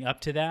not living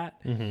up to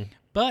that. Mm-hmm.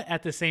 But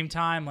at the same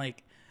time,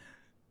 like,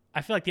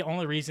 I feel like the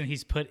only reason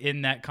he's put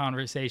in that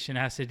conversation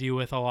has to do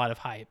with a lot of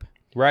hype.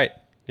 Right.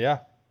 Yeah.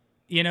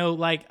 You know,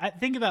 like I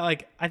think about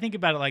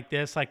it like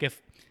this, like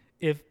if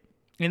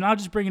and I'll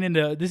just bring it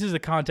into, this is a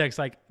context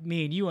like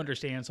me and you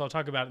understand, so I'll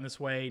talk about it in this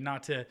way,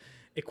 not to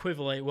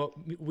equivalate what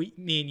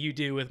me and you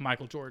do with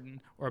Michael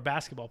Jordan or a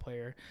basketball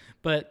player.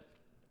 But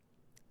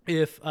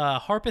if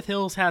Harpeth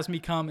Hills has me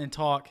come and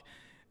talk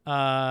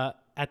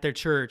at their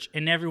church,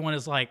 and everyone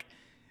is like,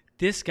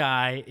 this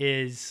guy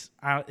is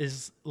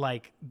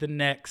like the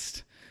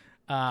next,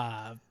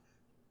 I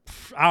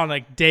don't know,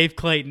 like Dave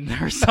Clayton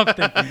or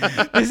something.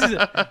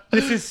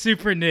 This is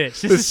super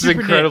niche. This is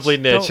incredibly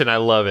niche, and I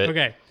love it.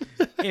 Okay,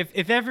 if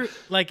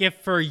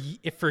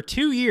for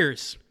 2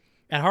 years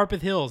at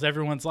Harpeth Hills,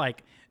 everyone's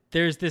like,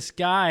 there's this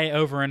guy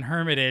over in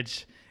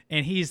Hermitage,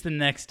 and he's the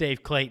next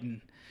Dave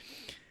Clayton,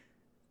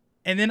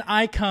 and then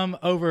I come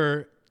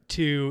over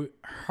to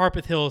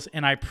Harpeth Hills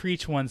and I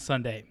preach one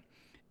Sunday,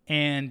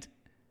 and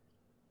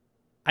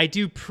I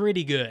do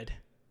pretty good.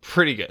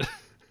 Pretty good.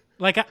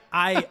 Like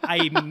I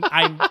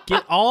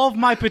get all of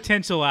my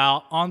potential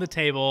out on the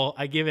table.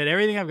 I give it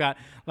everything I've got.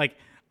 Like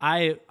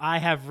I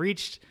have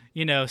reached,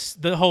 you know,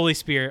 the Holy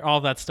Spirit,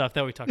 all that stuff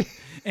that we talked about.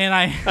 And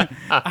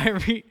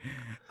I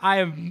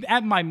am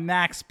at my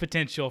max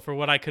potential for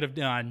what I could have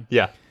done.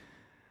 Yeah.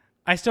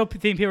 I still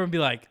think people would be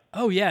like,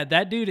 "Oh yeah,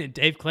 that dude and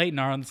Dave Clayton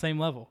are on the same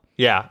level."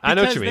 Yeah, I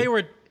know what you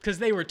mean. Because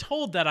they were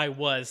told that I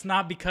was,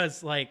 not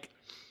because like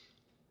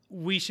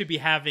we should be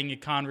having a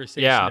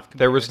conversation. Yeah,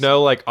 there was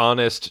no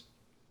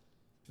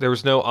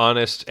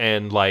honest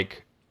and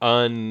like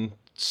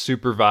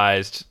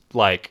unsupervised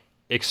like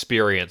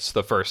experience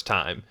the first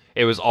time.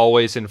 It was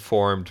always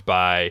informed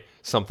by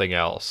something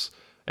else.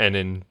 And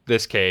in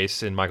this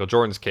case, in Michael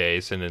Jordan's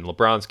case, and in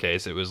LeBron's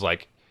case, it was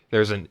like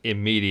there's an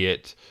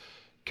immediate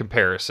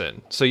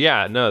comparison. So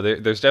yeah, no,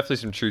 there's definitely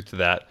some truth to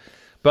that.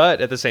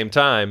 But at the same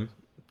time,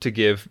 to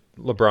give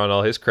LeBron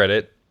all his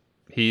credit,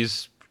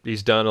 he's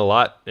done a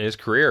lot in his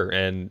career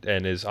and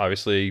is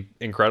obviously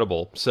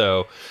incredible.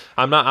 So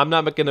I'm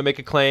not going to make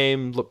a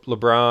claim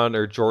LeBron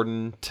or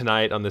Jordan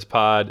tonight on this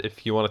pod.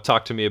 If you want to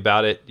talk to me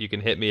about it, you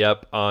can hit me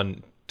up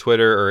on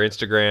Twitter or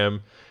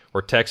Instagram,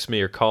 or text me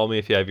or call me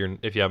if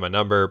you have my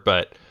number.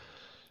 But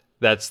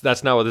that's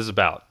not what this is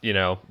about, you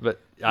know.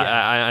 But yeah.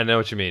 I know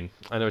what you mean.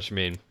 I know what you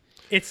mean.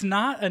 It's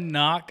not a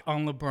knock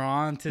on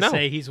LeBron to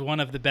say he's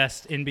one of the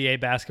best NBA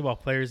basketball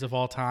players of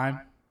all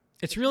time.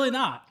 It's really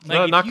not. Like,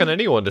 not a knock on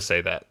anyone to say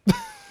that.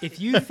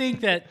 if you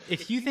think that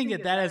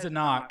is a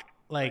knock,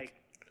 like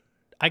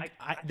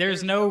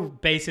there's no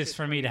basis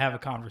for me to have a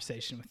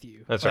conversation with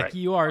you. That's like, right.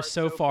 You are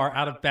so far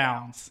out of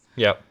bounds.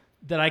 Yep.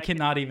 That I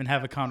cannot even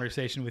have a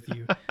conversation with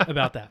you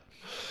about that.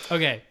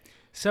 Okay,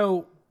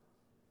 so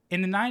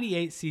in the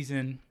 '98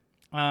 season,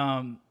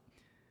 the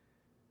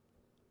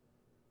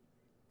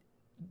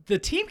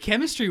team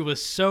chemistry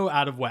was so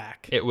out of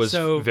whack. It was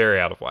very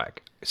out of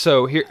whack.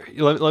 So here,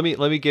 let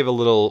me give a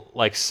little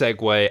like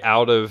segue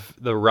out of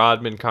the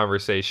Rodman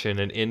conversation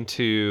and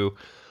into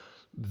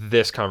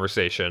this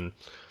conversation.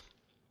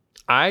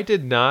 I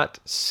did not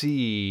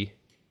see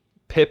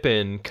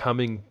Pippen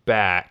coming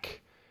back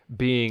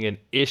being an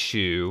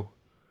issue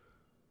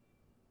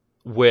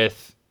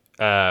with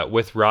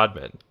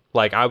Rodman.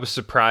 Like, I was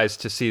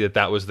surprised to see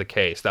that was the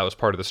case. That was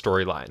part of the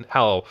storyline.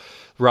 How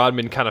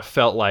Rodman kind of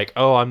felt like,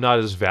 oh, I'm not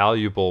as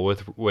valuable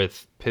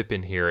with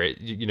Pippen here.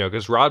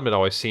 Because Rodman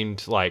always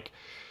seemed like,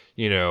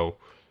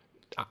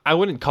 I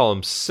wouldn't call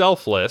him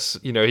selfless.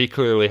 He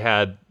clearly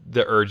had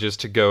the urges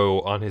to go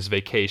on his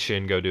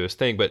vacation, go do his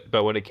thing.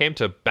 But when it came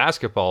to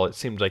basketball, it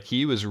seemed like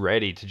he was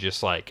ready to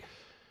just like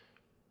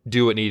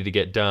do what needed to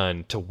get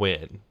done to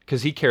win,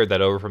 because he carried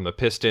that over from the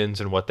Pistons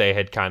and what they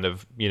had kind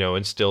of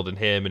instilled in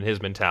him and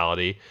his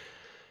mentality.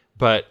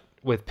 But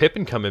with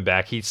Pippen coming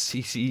back, he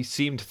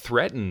seemed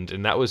threatened,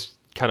 and that was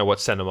kind of what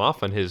sent him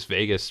off on his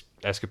Vegas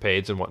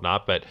escapades and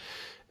whatnot. But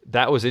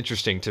that was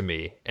interesting to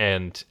me.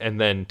 And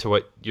then to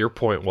what your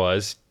point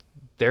was,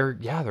 their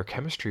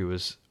chemistry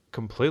was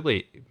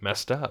completely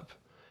messed up,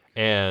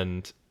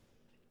 and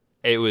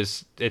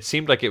it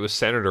seemed like it was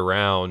centered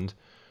around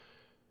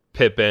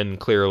Pippen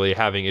clearly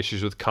having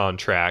issues with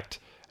contract,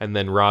 and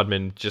then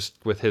Rodman just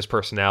with his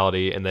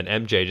personality, and then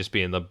MJ just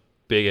being the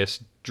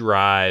biggest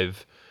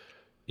drive,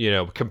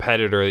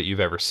 competitor that you've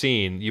ever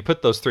seen. You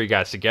put those three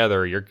guys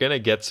together, you're gonna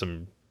get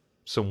some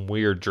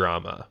weird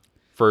drama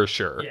for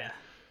sure.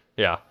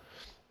 Yeah.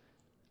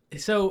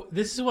 So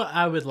this is what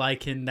I would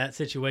liken that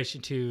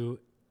situation to.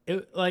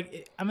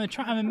 I'm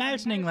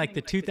imagining like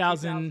the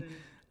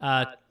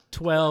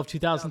 2012,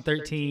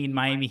 2013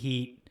 Miami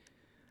Heat.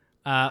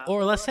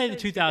 Or let's say the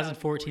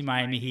 2014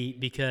 Miami Heat,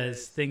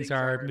 because things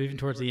are moving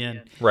towards the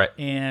end. Right.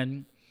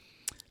 And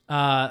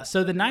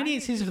so the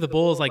 '98 season for the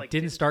Bulls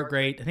didn't start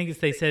great. I think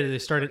they said they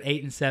started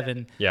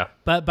 8-7. Yeah.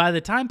 But by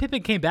the time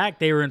Pippen came back,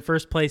 they were in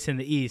first place in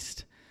the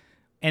East,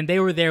 and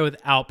they were there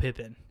without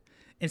Pippen.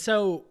 And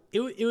so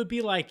it would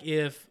be like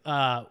if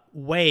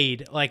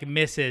Wade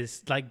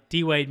misses, like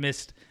D Wade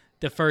missed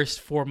the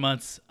first 4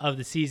 months of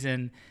the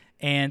season,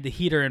 and the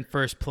Heat are in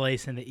first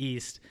place in the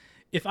East.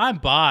 If I'm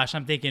Bosh,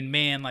 I'm thinking,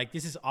 man,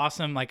 this is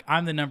awesome.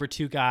 I'm the number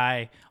 2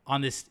 guy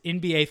on this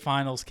NBA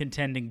Finals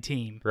contending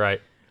team. Right.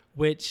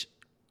 Which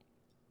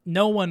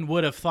no one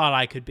would have thought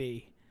I could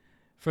be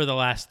for the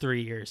last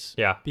 3 years.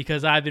 Yeah.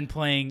 Because I've been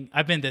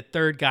the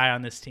third guy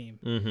on this team.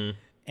 Mm-hmm.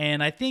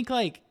 And I think,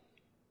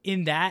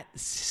 in that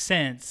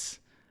sense,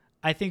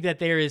 I think that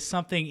there is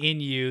something in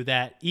you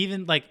that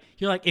even,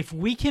 you're like, if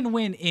we can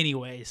win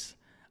anyways,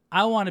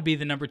 I want to be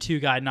the number 2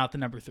 guy, not the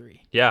number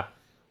 3. Yeah.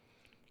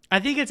 I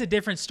think it's a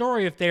different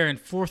story if they're in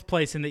 4th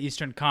place in the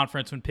Eastern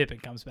Conference when Pippen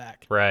comes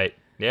back. Right.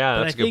 Yeah,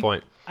 that's a good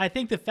point. I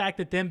think the fact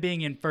that them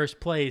being in first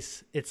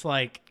place, it's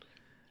like,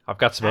 I've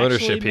got some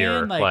ownership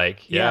here.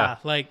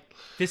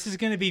 This is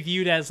going to be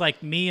viewed as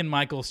me and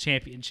Michael's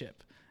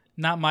championship,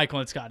 not Michael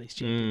and Scotty's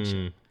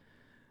championship.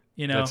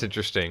 That's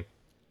interesting.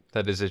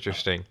 That is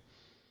interesting.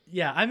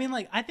 Yeah, I mean,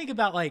 I think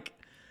about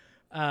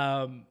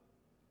I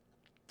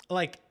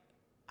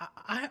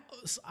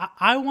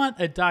want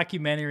a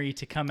documentary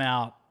to come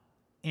out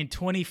in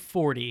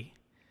 2040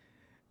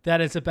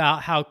 that is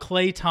about how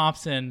Klay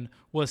Thompson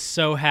was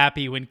so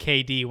happy when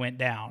KD went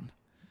down.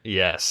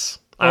 Yes.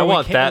 I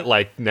want that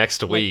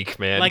next week,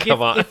 man.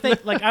 Come on. If they,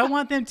 I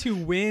want them to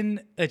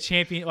win a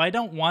champion. Well, I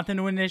don't want them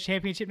to win a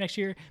championship next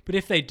year, but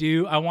if they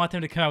do, I want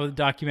them to come out with a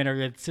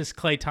documentary that's just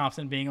Klay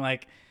Thompson being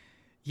like,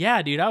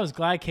 yeah, dude, I was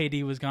glad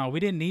KD was gone. We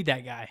didn't need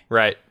that guy.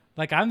 Right.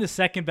 I'm the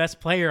second best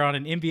player on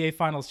an NBA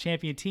Finals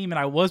champion team, and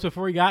I was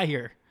before he got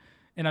here,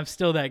 and I'm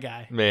still that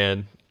guy.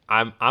 Man,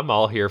 I'm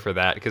all here for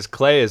that, because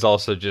Klay is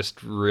also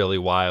just really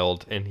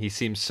wild, and he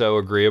seems so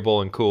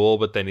agreeable and cool,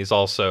 but then he's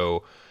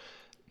also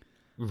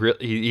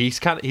he's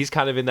kind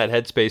of in that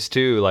headspace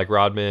too, like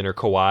Rodman or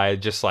Kawhi.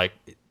 Just like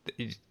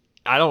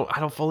I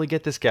don't fully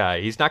get this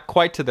guy. He's not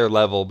quite to their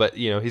level, but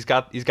he's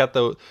got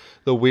the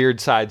weird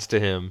sides to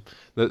him,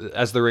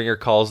 as the Ringer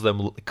calls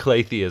them,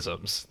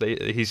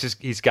 Claytheisms.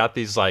 He's got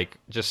these like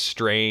just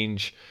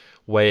strange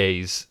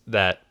ways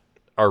that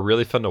are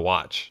really fun to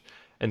watch.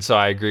 And so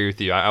I agree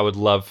with you. I would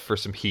love for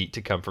some heat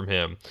to come from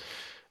him.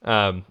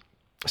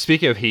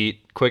 Speaking of heat,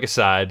 quick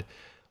aside, a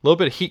little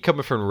bit of heat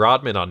coming from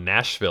Rodman on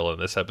Nashville in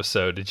this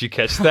episode. Did you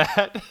catch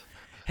that?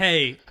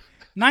 Hey,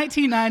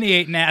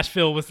 1998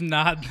 Nashville was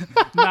not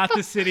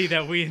the city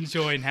that we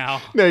enjoy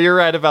now. No, you're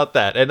right about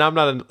that. And I'm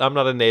not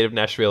a native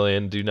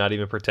Nashvilleian. Do not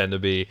even pretend to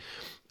be.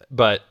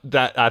 But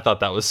I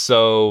thought that was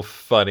so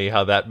funny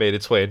how that made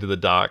its way into the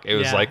doc. It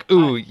was like,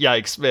 ooh,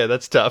 yikes, man,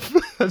 that's tough.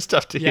 That's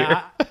tough to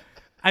hear.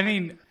 I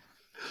mean,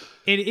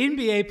 to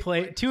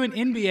an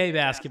NBA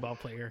basketball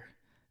player,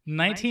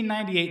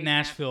 1998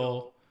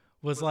 Nashville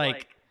was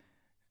like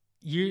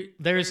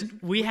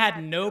we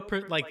had no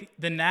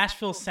the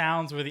Nashville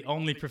Sounds were the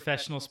only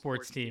professional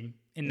sports team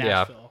in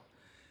Nashville.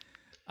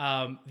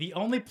 The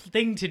only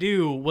thing to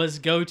do was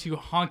go to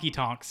honky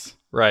tonks,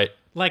 right?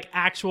 Like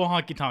actual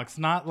honky tonks,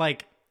 not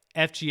like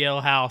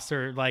FGL House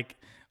or like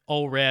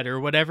Old Red or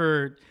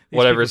whatever's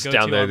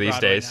down there these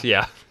days. Right,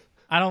 yeah,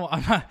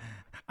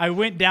 I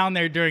went down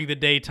there during the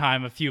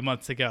daytime a few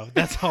months ago.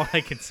 That's all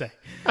I can say.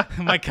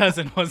 My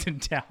cousin was in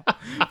town.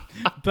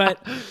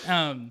 But,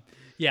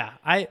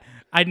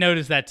 I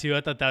noticed that too. I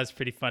thought that was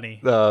pretty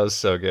funny. That was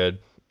so good.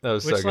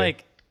 Can't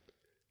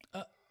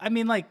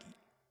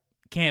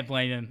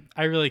blame him.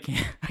 I really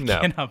can't. I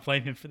cannot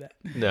blame him for that.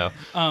 No.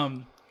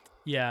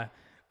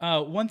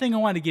 One thing I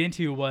wanted to get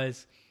into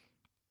was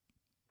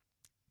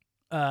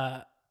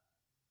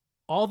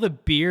all the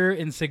beer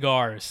and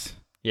cigars.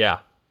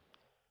 Yeah.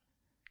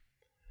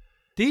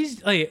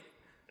 These,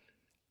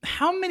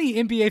 how many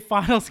NBA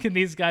finals can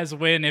these guys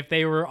win if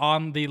they were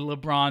on the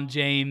LeBron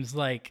James,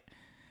 like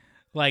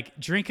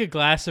drink a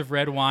glass of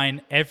red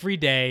wine every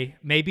day,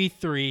 maybe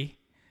 3,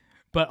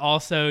 but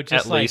also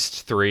just at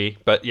least 3,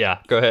 but yeah,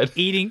 go ahead.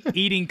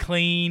 eating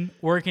clean,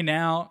 working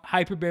out,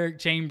 hyperbaric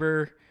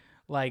chamber,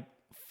 like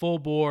full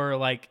bore.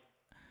 Like,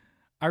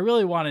 I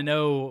really want to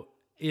know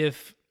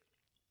if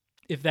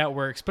that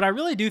works, but I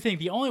really do think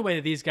the only way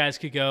that these guys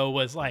could go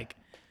was like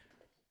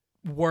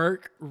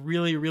work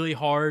really, really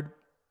hard,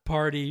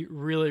 party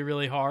really,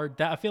 really hard.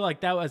 That I feel like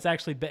that was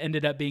actually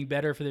ended up being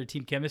better for their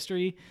team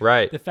chemistry.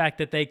 Right. The fact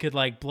that they could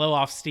like blow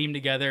off steam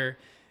together,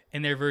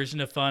 and their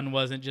version of fun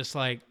wasn't just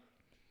like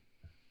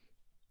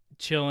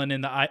chilling in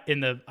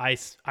the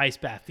ice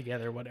bath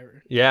together or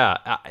whatever.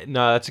 Yeah,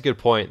 no, that's a good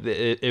point.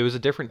 It was a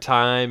different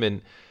time,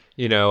 and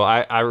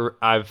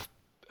I've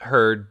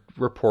heard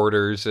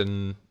reporters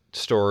and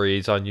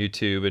stories on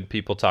YouTube and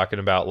people talking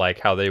about like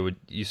how they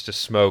used to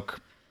smoke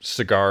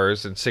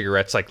cigars and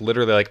cigarettes like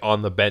literally like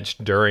on the bench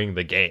during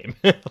the game.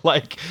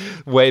 Like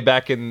way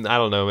back in, I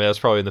don't know, that was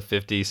probably in the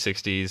 50s,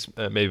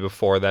 60s, maybe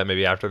before that,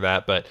 maybe after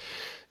that, but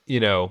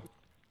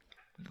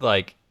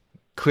like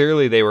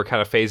clearly they were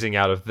kind of phasing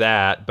out of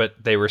that, but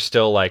they were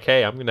still like,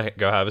 hey, I'm gonna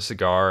go have a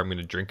cigar, I'm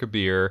gonna drink a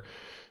beer.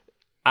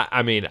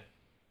 I mean,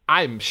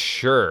 I'm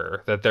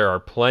sure that there are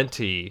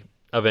plenty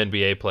of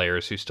NBA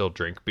players who still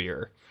drink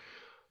beer,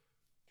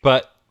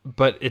 but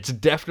it's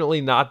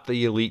definitely not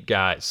the elite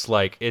guys.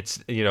 Like it's,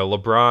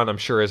 LeBron, I'm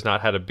sure, has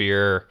not had a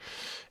beer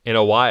in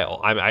a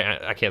while.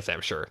 I can't say I'm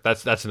sure.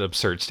 That's an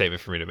absurd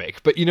statement for me to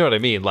make. But you know what I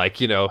mean? Like,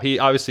 he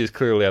obviously is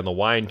clearly on the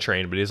wine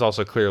train, but he's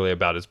also clearly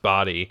about his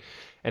body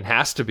and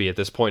has to be at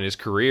this point in his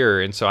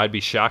career. And so I'd be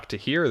shocked to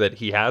hear that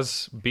he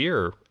has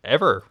beer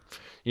ever.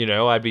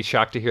 I'd be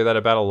shocked to hear that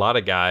about a lot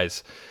of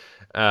guys.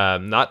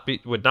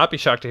 Would not be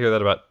shocked to hear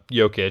that about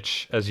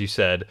Jokic, as you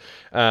said.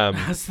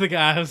 That's the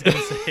guy I was gonna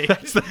say.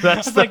 that's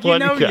the like, one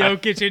guy.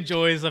 Jokic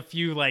enjoys a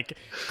few like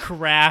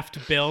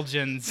craft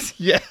Belgians.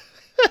 Yeah.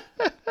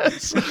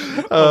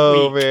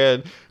 Oh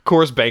man,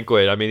 Coors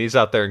Banquet. I mean, he's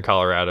out there in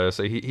Colorado,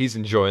 so he's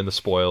enjoying the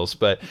spoils.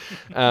 But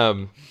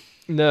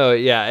no,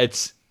 yeah,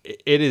 it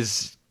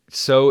is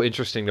so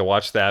interesting to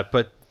watch that.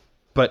 But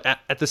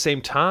at the same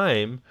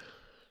time,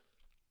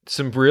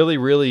 some really,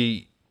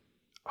 really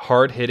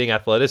hard-hitting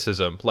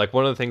athleticism. Like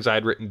one of the things I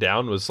had written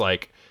down was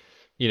like,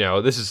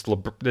 this is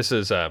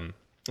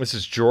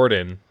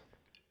Jordan,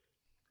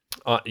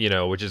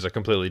 which is a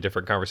completely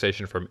different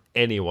conversation from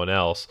anyone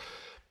else.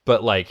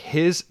 But like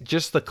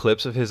just the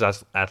clips of his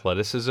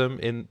athleticism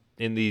in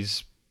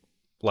these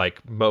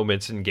like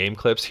moments in game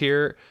clips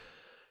here.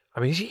 I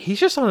mean, he's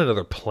just on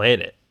another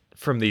planet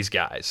from these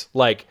guys.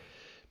 Like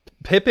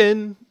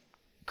Pippen,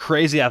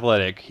 crazy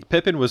athletic.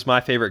 Pippen was my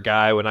favorite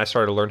guy when I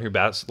started to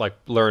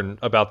learn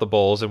about the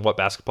Bulls and what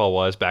basketball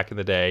was back in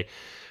the day.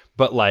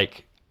 But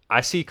like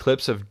I see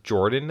clips of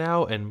Jordan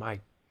now, and my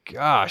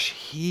gosh,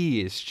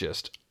 he is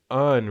just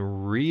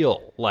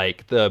unreal.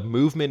 Like the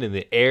movement in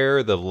the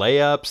air, the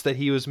layups that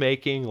he was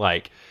making,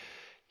 like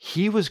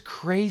he was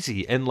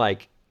crazy. And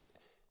like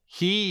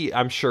he,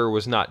 I'm sure,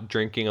 was not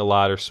drinking a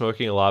lot or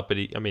smoking a lot, but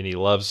he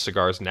loves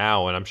cigars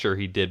now, and I'm sure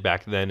he did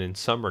back then in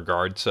some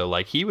regard. So,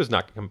 like, he was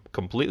not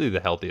completely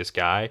the healthiest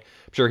guy.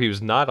 I'm sure he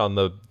was not on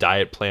the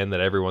diet plan that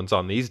everyone's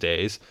on these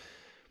days.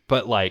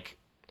 But, like,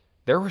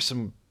 there were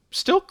some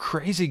still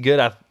crazy good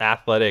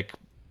athletic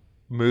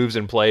moves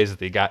and plays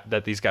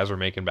that these guys were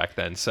making back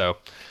then. So,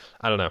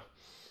 I don't know.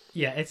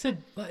 Yeah,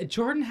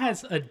 Jordan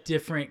has a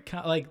different,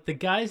 like, the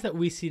guys that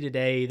we see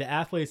today, the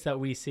athletes that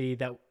we see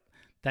that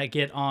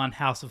get on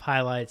House of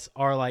Highlights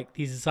are like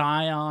these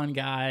Zion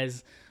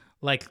guys,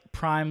 like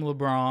prime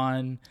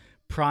LeBron,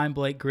 prime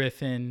Blake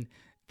Griffin,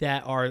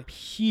 that are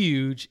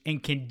huge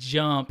and can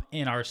jump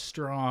and are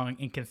strong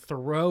and can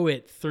throw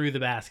it through the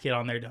basket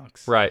on their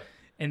dunks. Right.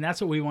 And that's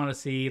what we want to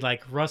see,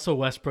 like Russell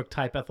Westbrook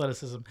type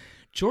athleticism.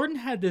 Jordan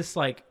had this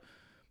like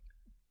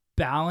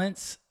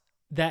balance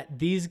that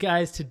these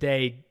guys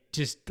today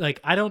just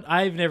like,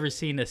 I've never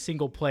seen a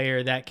single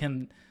player that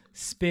can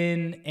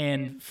spin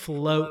and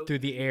float through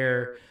the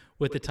air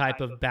with the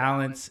type of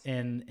balance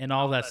and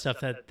all that stuff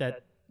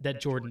that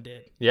Jordan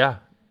did. Yeah.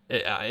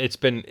 It's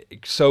been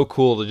so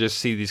cool to just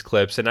see these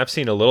clips, and I've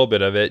seen a little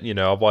bit of it. You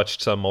know, I've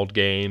watched some old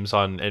games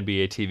on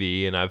NBA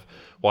TV, and I've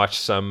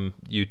watched some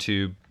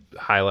YouTube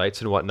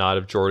highlights and whatnot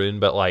of Jordan,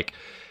 but like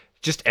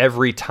just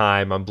every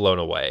time I'm blown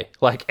away.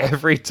 Like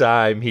every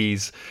time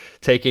he's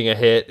taking a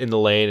hit in the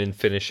lane and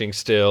finishing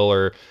still,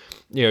 or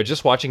you know,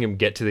 just watching him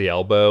get to the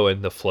elbow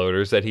and the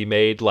floaters that he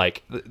made.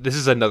 Like, this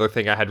is another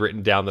thing I had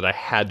written down that I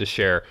had to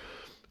share.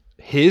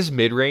 His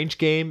mid-range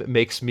game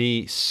makes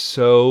me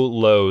so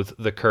loathe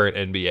the current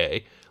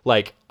NBA.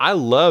 Like, I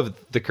love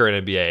the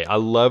current NBA. I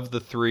love the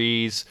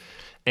threes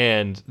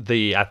and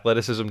the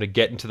athleticism to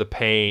get into the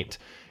paint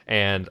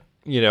and,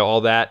 you know,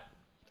 all that.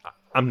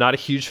 I'm not a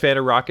huge fan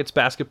of Rockets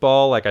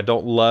basketball. Like, I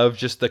don't love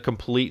just the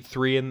complete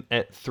threes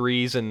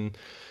and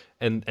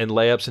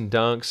layups and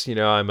dunks. You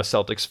know, I'm a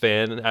Celtics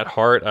fan at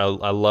heart. I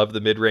love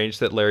the mid-range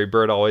that Larry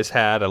Bird always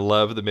had. I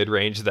love the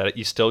mid-range that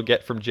you still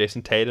get from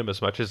Jason Tatum,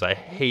 as much as I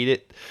hate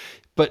it.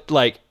 But,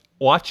 like,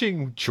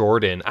 watching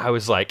Jordan, I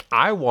was like,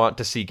 I want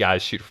to see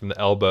guys shoot from the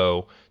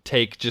elbow,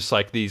 take just,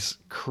 like, these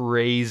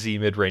crazy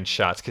mid-range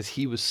shots, because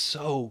he was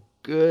so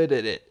good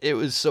at it. It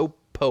was so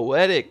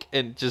poetic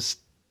and just,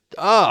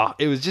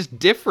 it was just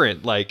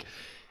different. Like,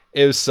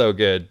 it was so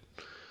good.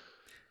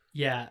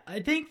 Yeah,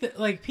 I think that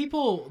like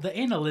people, the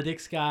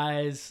analytics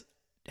guys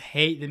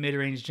hate the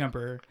mid-range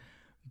jumper,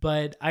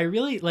 but I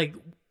really like,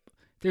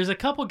 there's a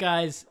couple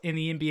guys in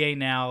the NBA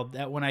now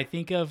that when I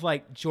think of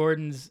like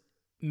Jordan's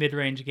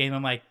mid-range game,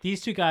 I'm like,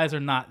 these two guys are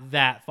not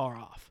that far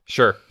off.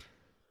 Sure.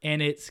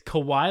 And it's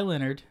Kawhi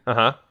Leonard.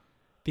 Uh-huh.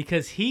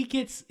 Because he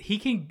has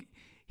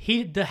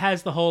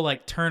the whole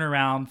like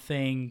turnaround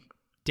thing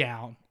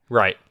down.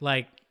 Right.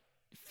 Like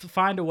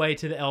find a way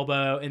to the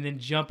elbow and then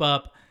jump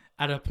up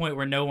at a point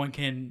where no one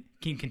can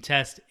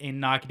contest and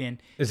knock it in.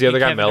 Is the other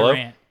guy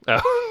Melo?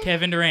 Oh.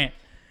 Kevin Durant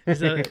is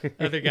the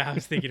other guy I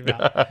was thinking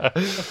about.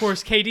 Of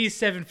course, KD's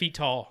 7 feet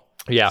tall.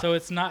 Yeah. So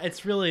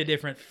it's really a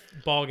different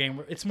ball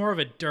game. It's more of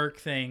a Dirk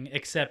thing,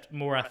 except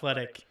more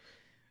athletic.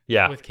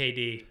 Yeah. With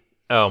KD.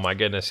 Oh my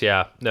goodness,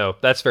 yeah. No,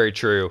 that's very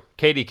true.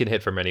 KD can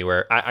hit from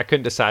anywhere. I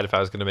couldn't decide if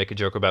I was going to make a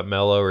joke about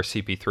Melo or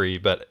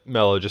CP3, but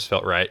Melo just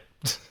felt right.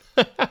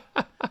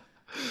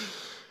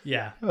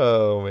 Yeah.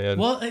 Oh, man.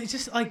 Well, it's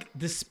just like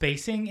the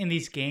spacing in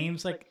these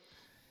games. Like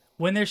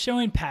when they're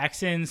showing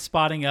Paxson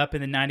spotting up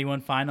in the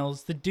 91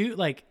 finals, the dude,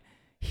 like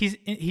he's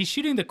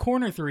shooting the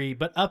corner three,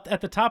 but up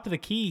at the top of the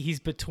key, he's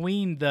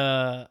between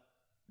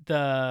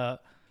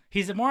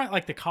he's more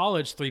like the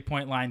college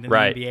 3-point line than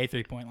right. the NBA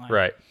 3-point line.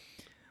 Right.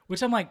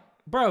 Which I'm like,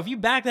 bro, if you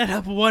back that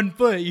up 1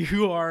 foot,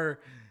 you are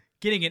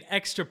getting an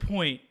extra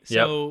point.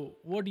 So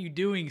What are you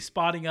doing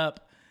spotting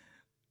up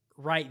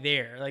right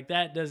there? Like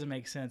that doesn't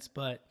make sense,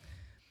 but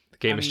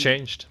game has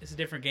changed. It's a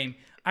different game.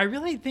 I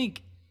really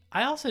think,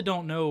 I also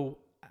don't know,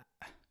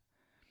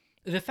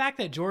 the fact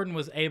that Jordan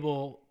was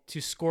able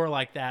to score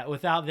like that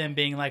without them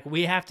being like,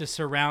 we have to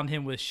surround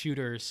him with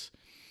shooters.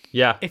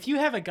 Yeah. If you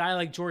have a guy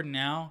like Jordan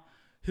now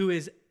who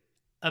is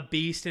a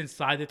beast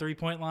inside the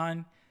 3-point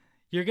line,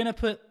 you're going to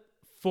put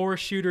 4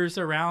 shooters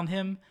around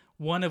him,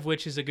 one of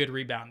which is a good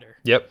rebounder.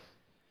 Yep.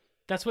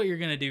 That's what you're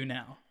going to do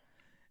now.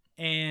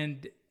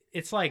 And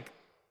it's like,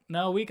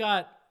 no,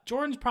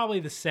 Jordan's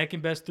probably the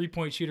second best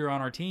 3-point shooter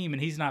on our team,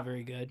 and he's not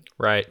very good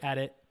at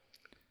it.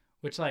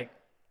 Which, like,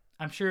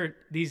 I'm sure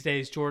these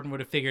days Jordan would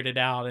have figured it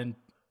out and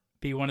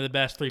be one of the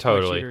best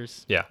 3-point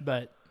shooters. Yeah.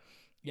 But,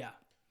 yeah.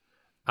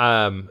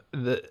 On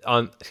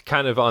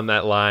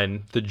that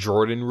line, the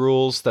Jordan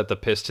rules that the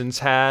Pistons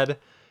had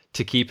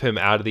to keep him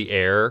out of the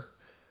air,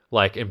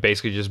 like, and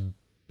basically just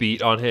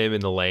beat on him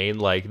in the lane,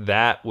 like,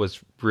 that was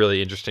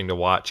really interesting to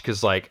watch.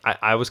 Because, like,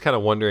 I was kind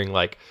of wondering,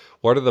 like,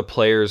 what are the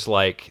players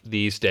like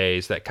these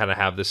days that kind of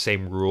have the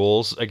same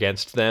rules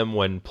against them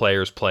when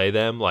players play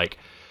them? Like,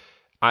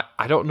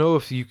 I don't know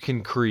if you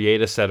can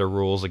create a set of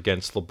rules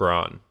against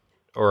LeBron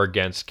or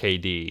against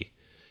KD,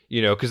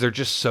 you know, because they're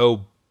just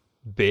so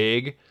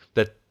big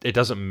that it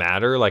doesn't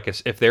matter. Like,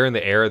 if they're in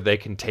the air, they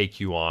can take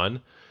you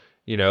on.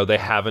 They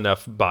have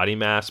enough body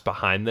mass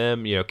behind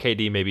them.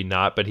 KD maybe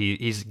not, but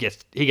he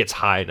gets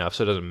high enough,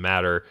 so it doesn't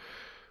matter.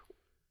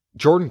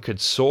 Jordan could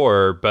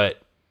soar,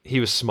 but he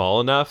was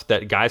small enough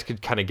that guys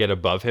could kind of get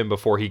above him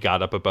before he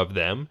got up above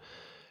them.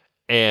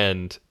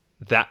 And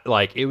that,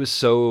 like, it was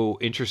so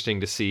interesting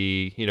to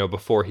see,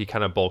 before he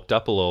kind of bulked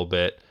up a little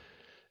bit,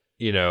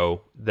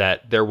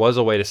 that there was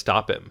a way to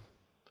stop him.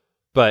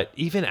 But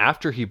even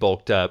after he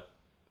bulked up,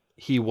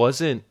 he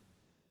wasn't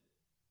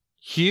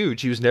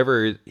huge. He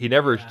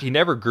never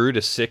grew to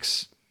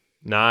 6'9",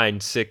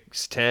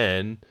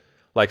 6'10",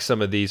 like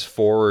some of these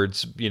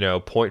forwards,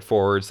 point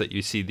forwards that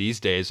you see these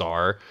days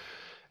are.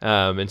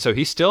 And so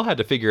he still had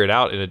to figure it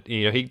out. And,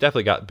 he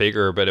definitely got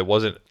bigger, but it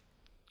wasn't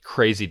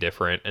crazy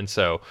different. And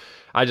so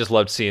I just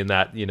loved seeing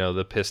that,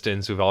 the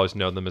Pistons, we've always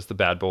known them as the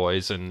bad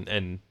boys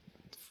and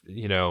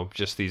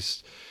just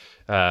these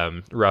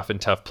rough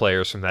and tough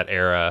players from that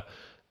era.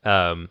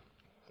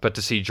 But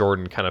to see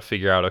Jordan kind of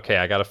figure out, okay,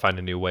 I got to find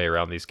a new way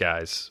around these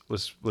guys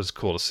was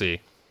cool to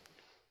see.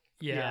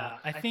 Yeah,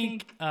 I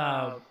think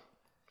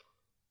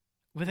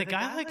with a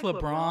guy like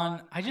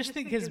LeBron, I just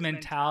think his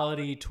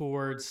mentality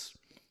towards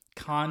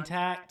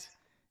contact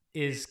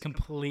is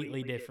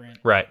completely different.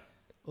 Right.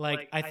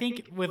 Like, I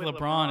think with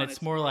LeBron,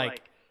 it's more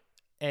like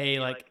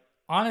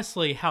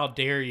honestly, how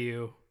dare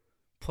you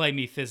play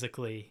me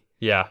physically?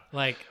 Yeah.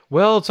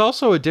 Well, it's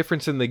also a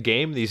difference in the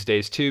game these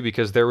days too,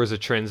 because there was a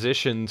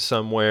transition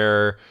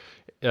somewhere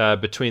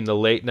between the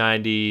late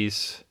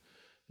 90s,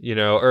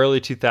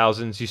 early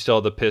 2000s. You still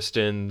had the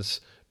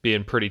Pistons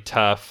being pretty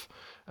tough,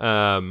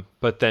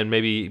 but then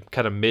maybe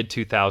kind of mid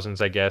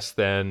 2000s, I guess,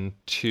 then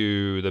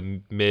to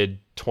the mid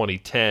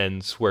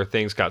 2010s where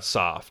things got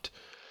soft.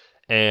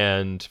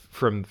 And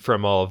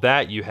from all of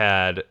that, you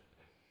had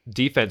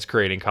defense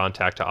creating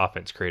contact to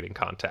offense creating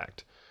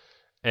contact,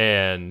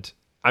 and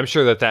I'm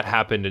sure that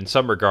happened in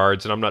some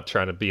regards, and I'm not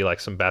trying to be like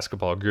some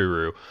basketball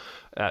guru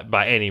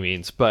by any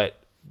means,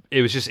 but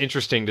it was just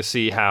interesting to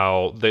see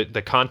how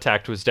the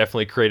contact was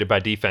definitely created by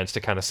defense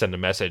to kind of send a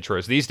message,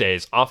 whereas these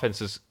days,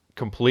 offense is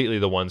completely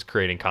the ones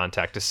creating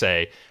contact to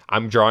say,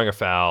 I'm drawing a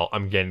foul,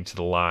 I'm getting to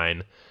the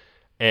line,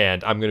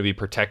 and I'm going to be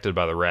protected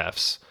by the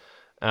refs.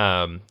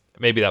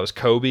 Maybe that was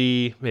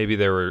Kobe, maybe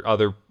there were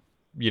other,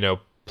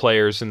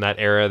 players in that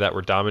era that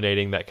were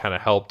dominating that kind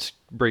of helped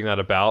bring that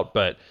about,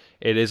 but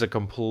it is a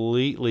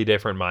completely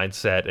different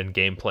mindset and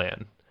game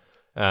plan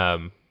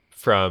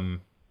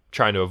from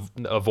trying to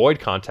avoid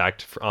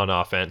contact on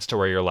offense to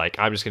where you're like,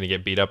 I'm just going to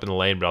get beat up in the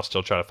lane, but I'll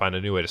still try to find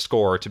a new way to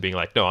score, to being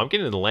like, no, I'm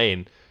getting in the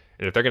lane,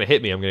 and if they're going to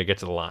hit me, I'm going to get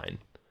to the line.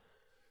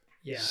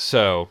 Yeah.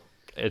 So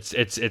it's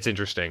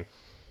interesting.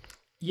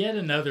 Yet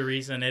another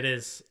reason it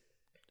is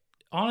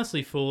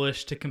honestly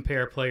foolish to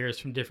compare players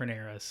from different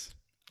eras.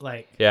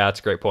 Yeah, that's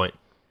a great point.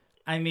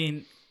 I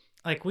mean,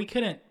 we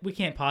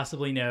can't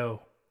possibly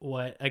know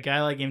what a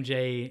guy like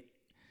MJ,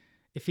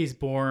 if he's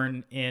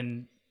born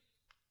in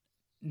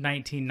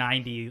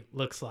 1990,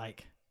 looks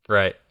like.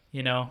 Right.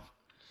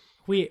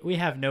 We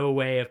have no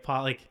way of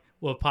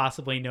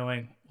possibly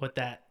knowing what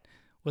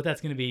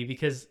that's going to be,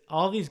 because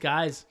all these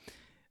guys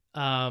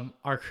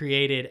are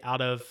created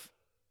out of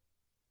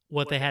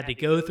what they had to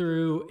go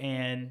through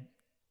and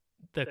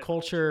the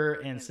culture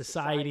and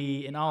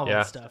society and all of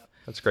that stuff.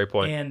 That's a great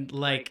point. And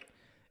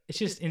it's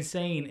just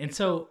insane. And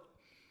so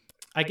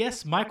I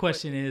guess my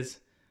question is,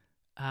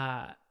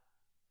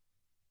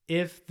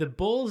 if the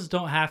Bulls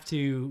don't have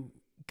to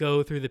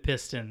go through the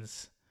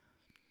Pistons,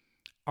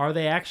 I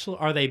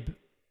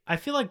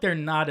feel like they're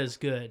not as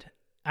good.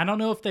 I don't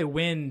know if they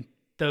win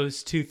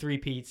those 2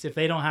 3-peats if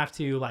they don't have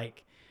to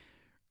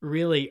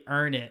really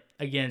earn it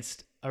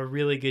against a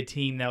really good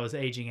team that was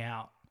aging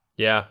out.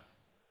 Yeah.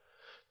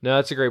 No,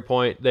 that's a great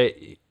point.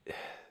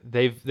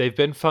 They've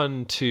been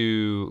fun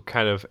to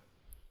kind of,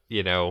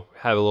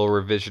 have a little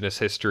revisionist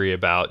history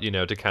about,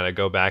 to kind of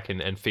go back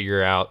and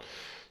figure out,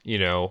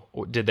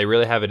 did they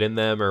really have it in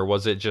them, or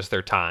was it just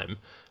their time?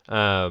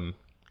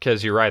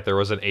 Because you're right, there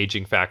was an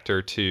aging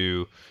factor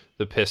to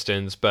the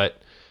Pistons,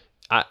 but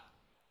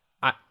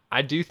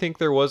I do think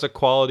there was a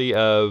quality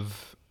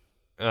of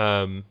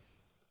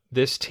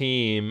this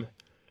team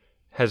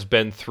has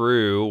been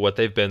through what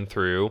they've been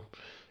through,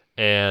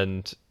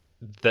 and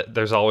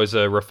there's always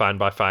a refined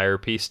by fire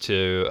piece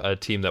to a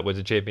team that wins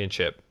a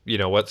championship.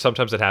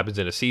 Sometimes it happens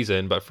in a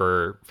season, but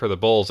for the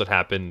Bulls, it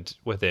happened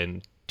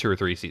within 2 or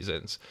 3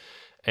 seasons.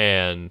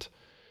 And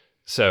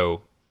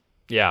so,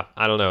 yeah,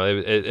 I don't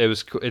know.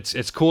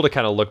 It's cool to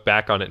kind of look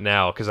back on it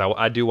now, because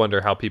I do wonder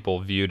how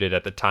people viewed it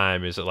at the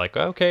time. Is it like,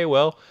 okay,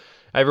 well,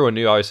 everyone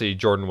knew obviously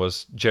Jordan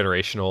was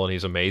generational and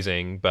he's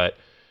amazing, but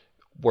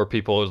were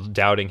people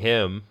doubting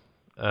him?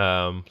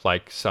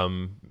 Like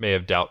some may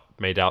doubt,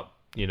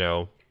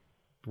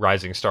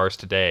 rising stars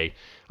today.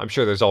 I'm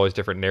sure there's always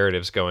different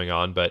narratives going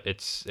on, but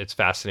it's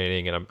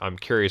fascinating, and I'm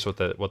curious what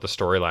the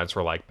storylines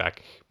were like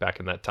back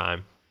in that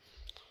time.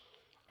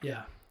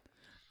 Yeah.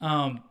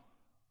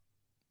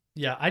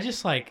 Yeah,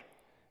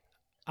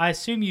 I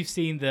assume you've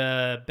seen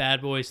the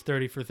Bad Boys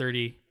 30 for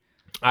 30.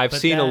 I've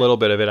seen a little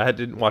bit of it. I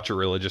didn't watch it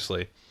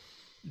religiously.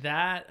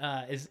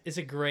 That is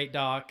a great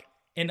doc.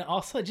 And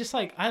also, just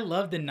like I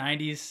love the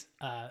 '90s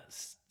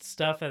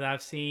stuff that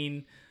I've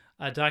seen,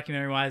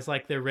 documentary wise,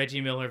 like the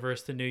Reggie Miller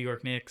versus the New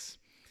York Knicks.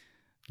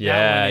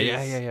 Yeah,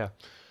 yeah.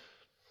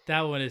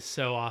 That one is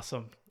so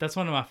awesome. That's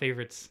one of my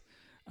favorites.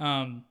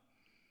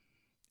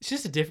 It's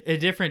just a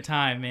different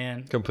time,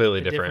 man.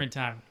 Completely different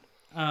time.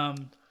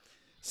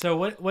 So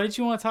what did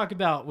you want to talk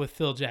about with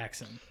Phil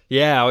Jackson?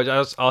 Yeah,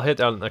 I'll hit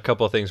on a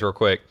couple of things real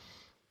quick.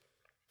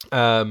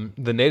 The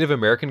Native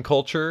American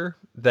culture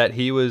that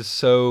he was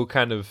so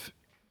kind of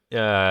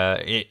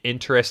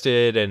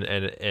interested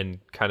and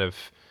kind of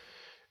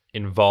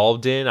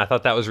involved in. I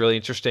thought that was really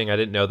interesting. I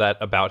didn't know that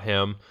about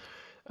him.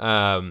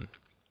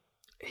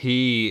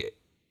 He,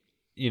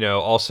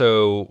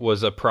 also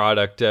was a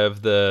product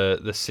of the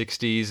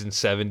 60s and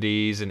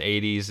 70s and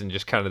 80s and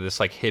just kind of this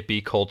like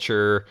hippie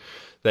culture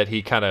that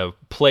he kind of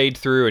played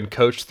through and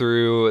coached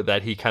through,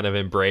 that he kind of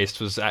embraced.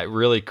 Was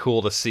really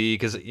cool to see,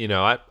 because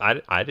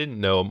I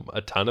didn't know a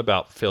ton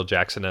about Phil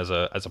Jackson as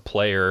a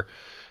player,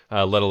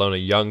 let alone a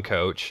young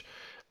coach.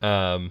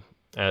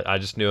 I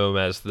just knew him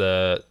as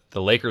the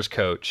Lakers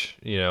coach,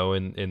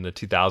 in the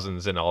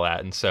 2000s and all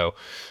that. And so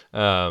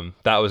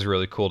that was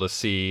really cool to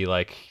see,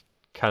 like,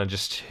 kind of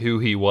just who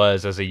he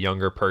was as a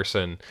younger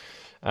person.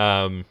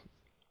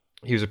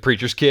 He was a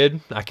preacher's kid.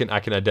 I can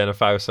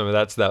identify with some of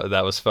that. So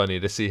that was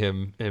funny to see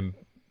him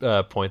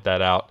point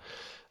that out.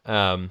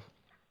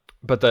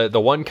 But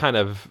the one kind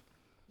of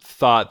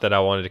thought that I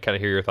wanted to kind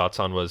of hear your thoughts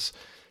on was,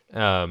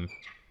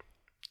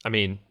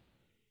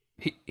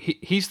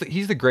 he's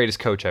the greatest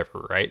coach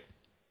ever, right?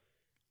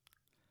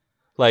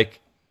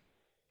 Like,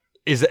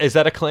 is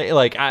that a claim?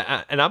 Like,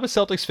 and I'm a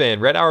Celtics fan.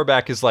 Red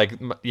Auerbach is like,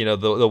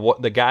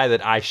 the guy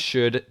that I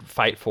should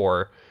fight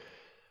for.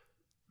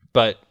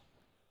 But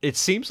it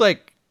seems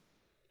like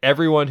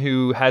everyone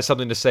who has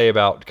something to say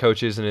about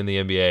coaches and in the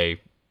NBA,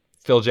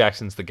 Phil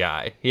Jackson's the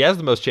guy. He has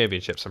the most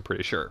championships, I'm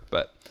pretty sure.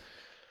 But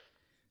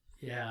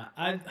yeah,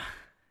 I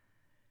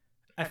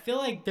feel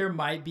like there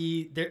might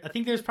be I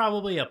think there's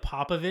probably a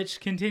Popovich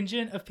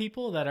contingent of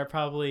people that are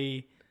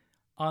probably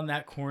on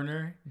that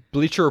corner.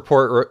 Bleacher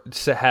Report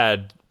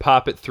had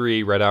Pop at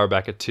 3, Red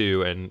Auerbach at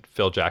 2, and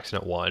Phil Jackson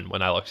at 1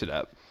 when I looked it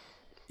up.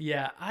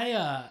 Yeah,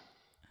 I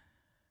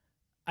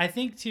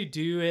think to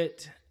do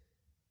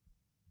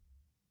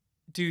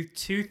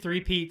 2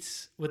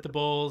 3-peats with the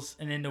Bulls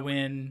and then to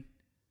win,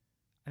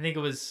 I think it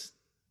was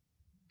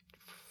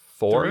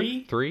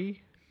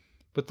 3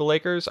 with the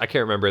Lakers. I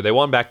can't remember. They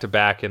won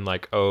back-to-back in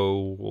like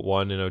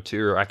 01 and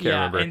 02, or I can't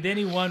remember. And then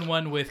he won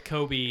one with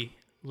Kobe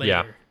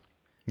later.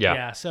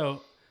 Yeah.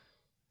 So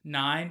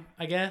 9,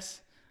 I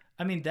guess.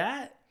 I mean,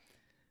 that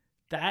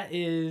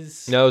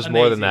is No, it was amazing.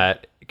 more than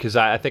that, because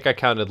I think I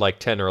counted like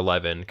 10 or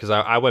 11, because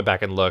I went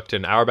back and looked,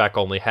 and Auerbach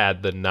only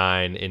had the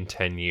 9 in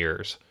 10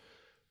 years.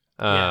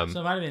 So it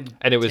might have been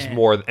and it was 10.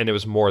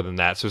 more than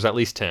that, so it was at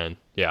least 10.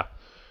 Yeah.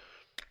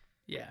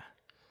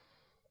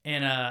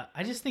 And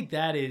I just think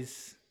that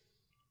is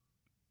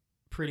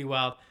pretty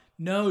wild.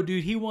 No,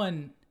 dude, he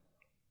won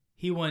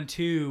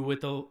 2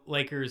 with the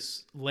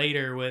Lakers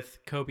later with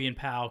Kobe and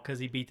Powell, because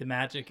he beat the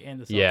Magic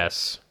and the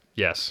Celtics.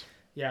 Yes.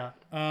 Yeah.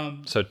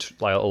 So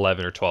like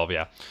 11 or 12,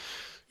 yeah.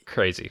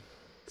 Crazy.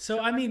 So,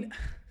 I mean,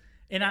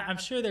 and I'm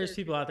sure there's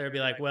people out there who be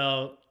like,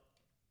 well,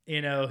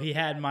 he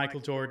had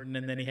Michael Jordan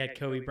and then he had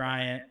Kobe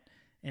Bryant,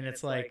 and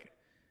it's like,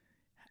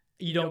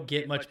 you don't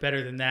get much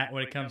better than that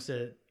when it comes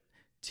to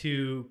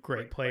 2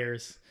 great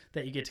players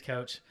that you get to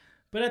coach.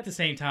 But at the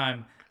same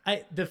time,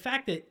 the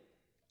fact that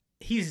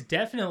he's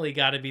definitely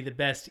got to be the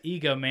best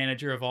ego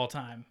manager of all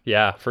time.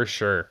 Yeah, for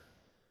sure.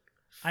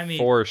 I mean,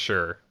 for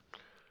sure.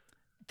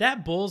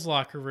 That Bulls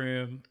locker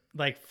room,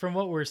 like, from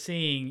what we're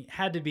seeing,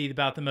 had to be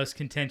about the most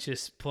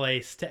contentious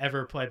place to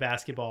ever play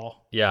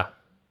basketball. Yeah.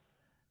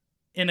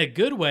 In a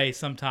good way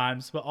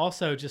sometimes, but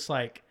also just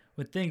like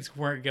when things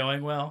weren't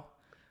going well,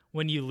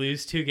 when you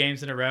lose 2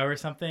 games in a row or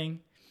something,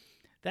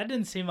 that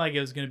didn't seem like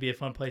it was going to be a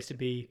fun place to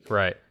be.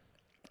 Right.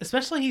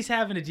 Especially he's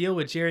having to deal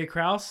with Jerry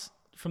Krause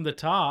from the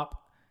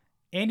top,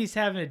 and he's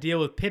having to deal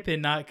with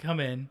Pippen not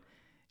coming,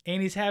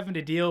 and he's having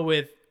to deal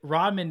with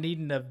Rodman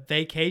needing a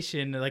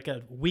vacation, like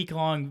a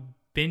week-long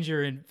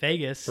binger in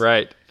Vegas.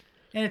 Right.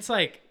 And it's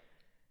like,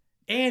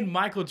 and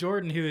Michael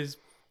Jordan, who has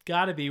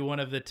got to be one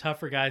of the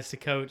tougher guys to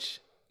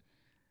coach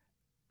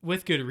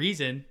with good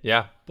reason.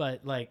 Yeah.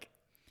 But, like,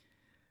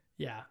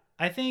 yeah,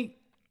 I think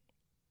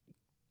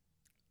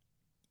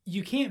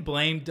you can't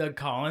blame Doug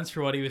Collins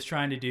for what he was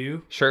trying to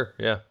do. Sure,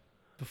 yeah.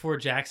 Before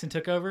Jackson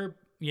took over.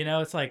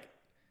 It's like,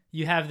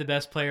 you have the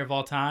best player of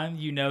all time.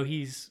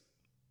 He's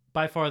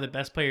by far the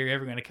best player you're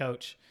ever going to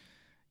coach.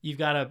 You've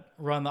got to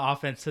run the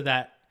offense so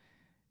that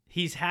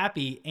he's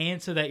happy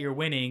and so that you're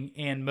winning,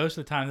 and most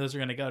of the time those are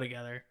going to go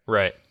together.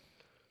 Right.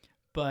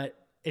 But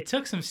it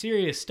took some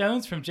serious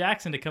stones from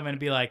Jackson to come in and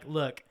be like,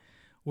 look,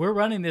 we're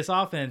running this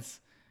offense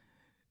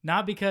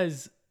not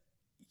because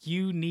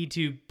you need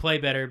to play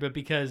better, but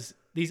because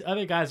these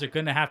other guys are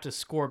going to have to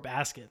score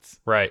baskets.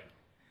 Right.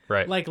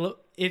 Like,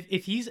 look,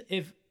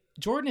 if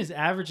Jordan is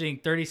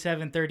averaging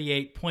 37,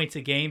 38 points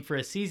a game for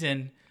a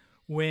season,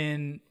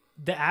 when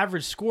the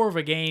average score of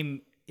a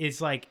game is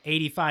like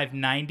 85,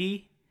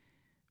 90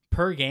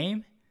 per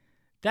game,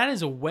 that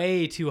is a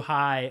way too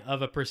high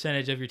of a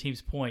percentage of your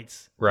team's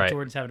points Right. that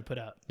Jordan's having to put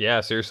up.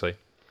 Yeah, seriously.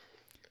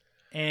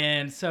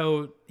 And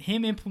so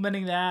him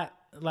implementing that,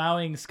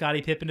 allowing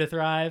Scottie Pippen to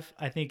thrive,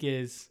 I think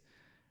is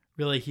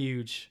really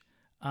huge.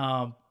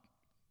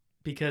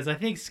 Because I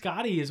think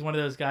Scottie is one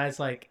of those guys,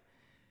 like,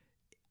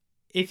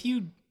 if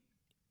you...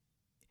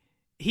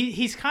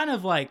 He's kind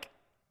of like...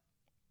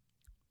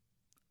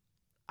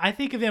 I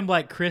think of him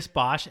like Chris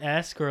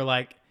Bosh-esque or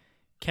like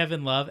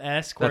Kevin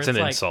Love-esque. That's an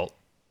like, insult.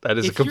 That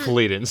is a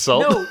complete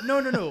insult. No. He's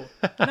better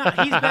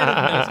than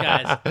those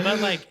guys. But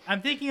like,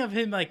 I'm thinking of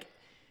him like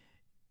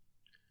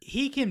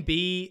he can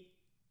be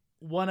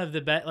one of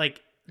the best,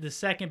 like the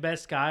second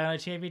best guy on a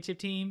championship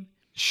team.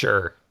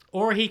 Sure.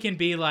 Or he can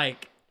be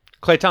like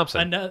Klay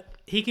Thompson.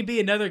 He can be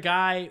another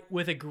guy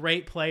with a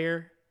great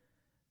player,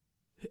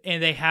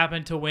 and they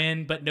happen to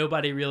win, but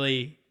nobody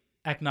really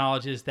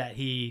acknowledges that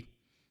he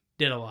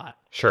did a lot.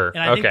 Sure. And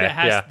I think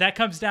that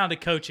comes down to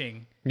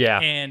coaching. Yeah.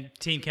 And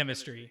team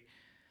chemistry.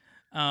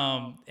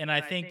 And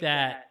I think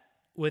that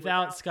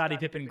without Scottie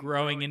Pippen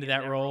growing into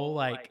that role,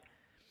 like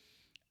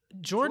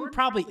Jordan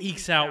probably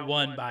ekes out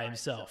one by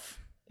himself.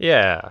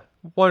 Yeah,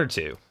 one or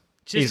two.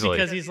 Just easily.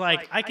 Because he's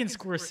like, I can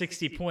score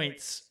 60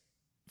 points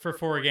for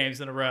 4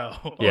 games in a row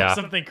or yeah,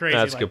 something crazy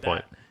that's like a good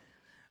point.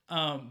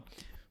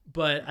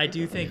 But I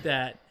do think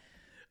that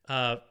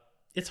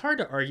it's hard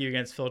to argue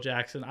against Phil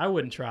Jackson. I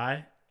wouldn't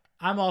try.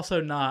 I'm also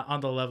not on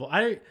the level.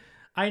 I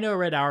know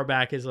Red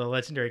Auerbach is a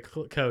legendary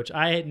coach.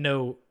 I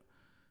know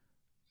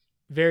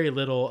very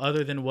little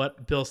other than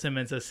what Bill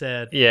Simmons has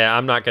said. Yeah,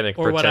 I'm not going to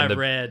what pretend I've to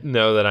read.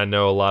 know that I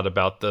know a lot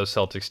about those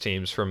Celtics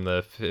teams from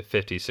the 50s,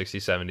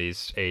 60s,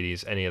 70s,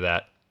 80s, any of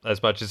that.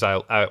 As much as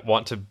I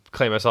want to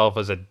claim myself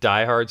as a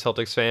diehard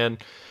Celtics fan,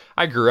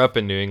 I grew up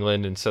in New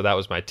England, and so that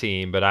was my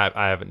team, but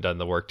I haven't done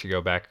the work to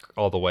go back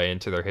all the way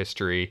into their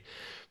history.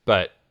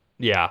 But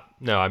yeah,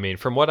 no, I mean,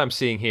 from what I'm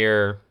seeing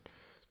here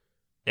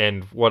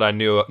and what I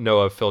know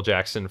of Phil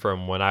Jackson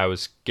from when I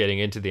was getting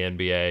into the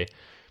NBA,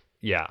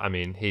 yeah, I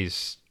mean,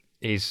 he's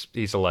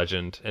a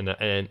legend,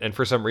 and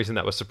for some reason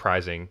that was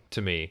surprising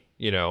to me.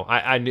 You know,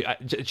 I knew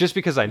just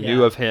because I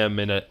knew of him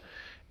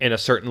in a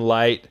certain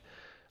light,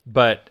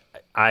 but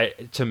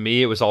to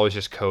me it was always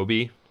just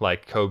Kobe.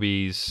 Like,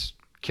 Kobe's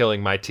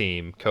killing my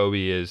team,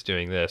 Kobe is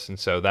doing this, and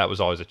so that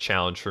was always a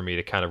challenge for me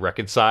to kind of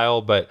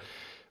reconcile. But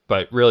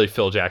really,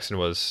 Phil Jackson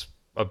was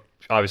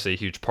obviously a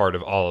huge part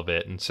of all of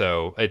it, and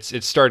so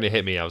it's starting to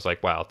hit me. I was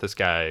like, wow, this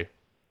guy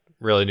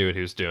really knew what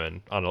he was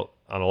doing on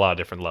a lot of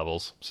different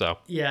levels. So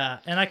yeah,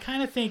 and I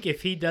kind of think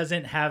if he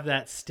doesn't have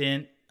that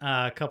stint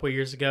a couple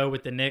years ago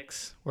with the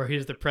Knicks, where he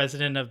was the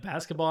president of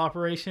basketball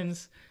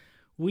operations,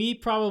 we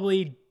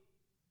probably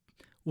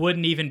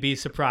wouldn't even be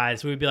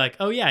surprised. We'd be like,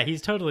 oh yeah,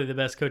 he's totally the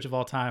best coach of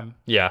all time.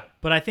 Yeah.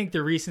 But I think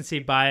the recency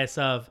bias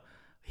of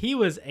he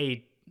was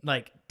a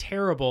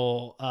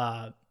terrible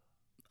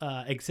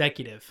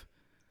executive,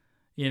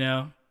 in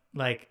a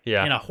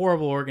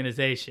horrible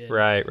organization.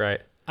 Right.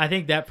 I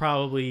think that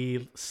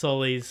probably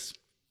sullies,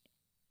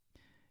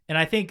 and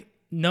I think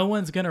no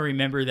one's going to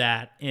remember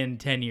that in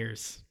 10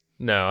 years.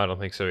 No, I don't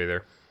think so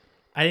either.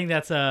 I think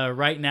that's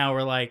right now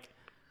we're like,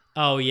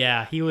 oh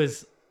yeah,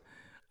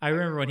 I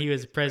remember when he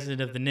was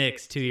president of the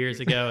Knicks 2 years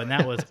ago, and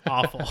that was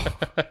awful.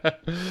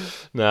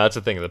 No, it's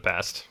a thing of the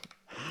past.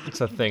 It's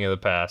a thing of the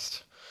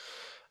past.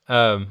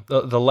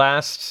 The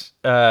last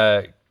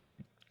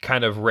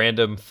kind of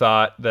random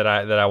thought that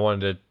I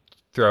wanted to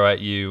throw at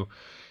you,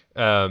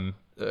 who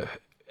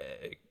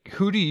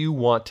do you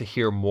want to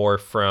hear more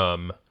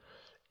from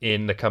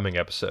in the coming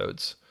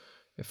episodes?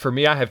 For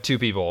me, I have 2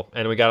 people,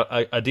 and we got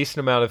a decent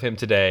amount of him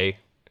today.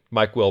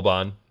 Mike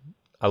Wilbon.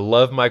 I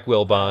love Mike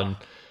Wilbon.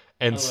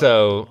 And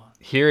so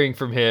hearing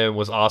from him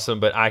was awesome,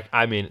 but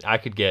I mean,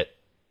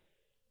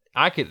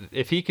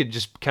 if he could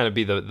just kind of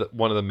be the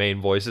one of the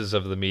main voices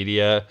of the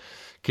media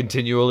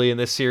continually in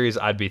this series,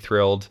 I'd be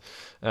thrilled.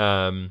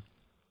 And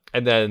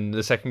then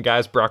the second guy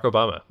is Barack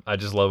Obama. I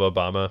just love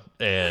Obama,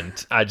 and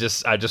I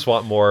just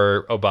want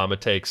more Obama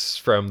takes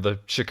from the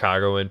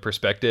Chicagoan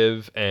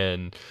perspective,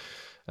 and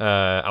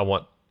I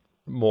want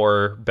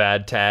more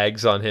bad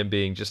tags on him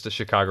being just a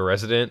Chicago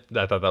resident.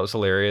 I thought that was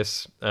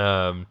hilarious.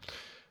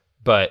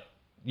 But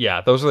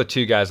yeah, those are the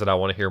 2 guys that I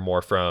want to hear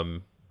more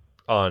from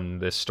on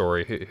this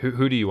story.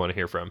 Who do you want to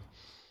hear from?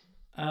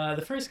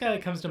 The first guy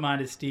that comes to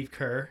mind is Steve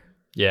Kerr.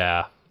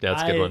 Yeah,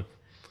 that's a good one.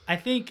 I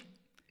think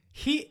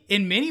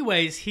in many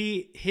ways,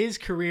 his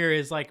career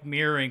is like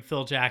mirroring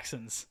Phil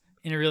Jackson's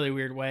in a really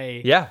weird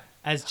way. Yeah,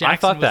 as Jackson I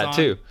thought was that on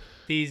too.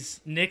 These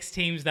Knicks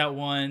teams that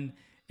won,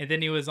 and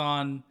then he was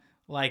on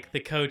like the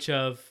coach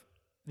of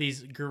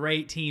these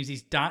great teams,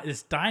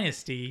 this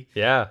dynasty.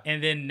 Yeah,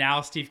 and then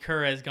now Steve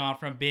Kerr has gone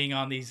from being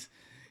on these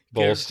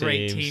Bulls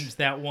great teams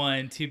that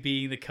won to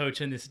being the coach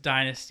in this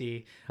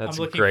dynasty. That's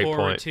I'm looking a great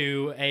forward point.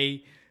 to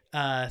a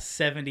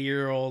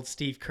 70-year-old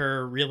Steve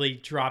Kerr really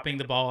dropping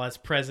the ball as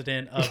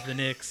president of the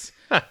Knicks.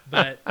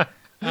 But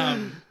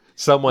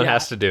someone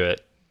has to do it.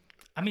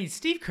 I mean,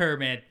 Steve Kerr,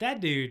 man, that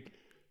dude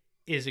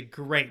is a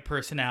great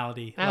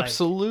personality.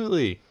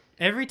 Absolutely. Like,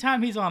 every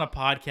time he's on a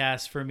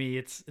podcast for me,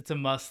 it's a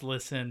must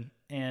listen,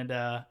 and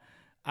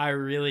I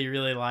really,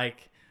 really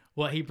like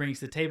what he brings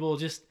to the table.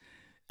 Just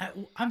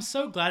I'm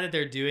so glad that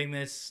they're doing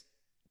this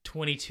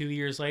 22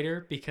 years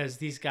later, because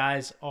these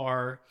guys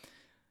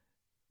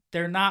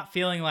they're not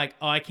feeling like,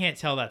 oh, I can't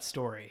tell that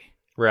story.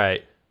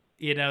 Right.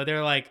 You know,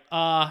 they're like,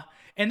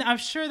 and I'm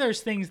sure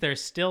there's things they're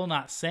still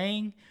not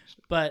saying,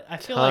 but I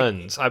feel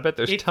tons. like I bet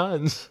there's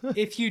tons.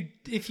 if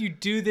you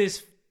do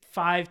this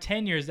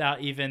 5-10 years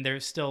out, even,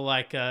 there's still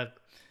like a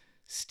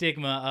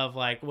stigma of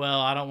like,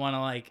 well, I don't want to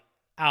like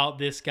out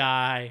this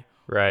guy,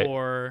 right,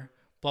 or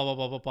blah blah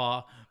blah blah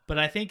blah. But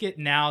I think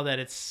now that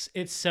it's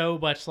so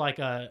much like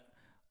a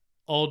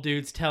old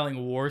dudes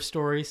telling war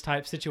stories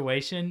type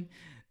situation,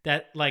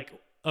 that like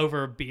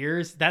over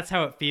beers, that's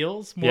how it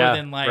feels more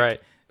than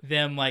like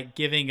them like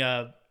giving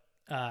a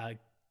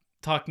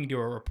talking to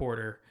a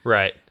reporter.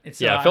 Right.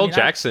 So, yeah, Phil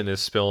Jackson is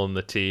spilling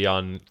the tea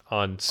on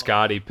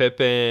Scottie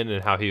Pippen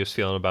and how he was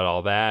feeling about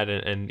all that,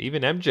 and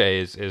even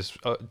MJ is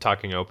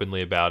talking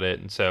openly about it.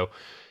 And so,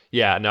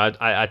 yeah, no,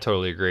 I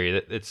totally agree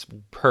that it's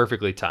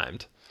perfectly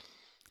timed.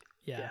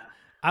 Yeah.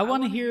 I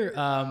want to hear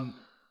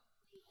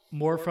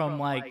more from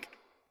like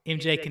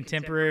MJ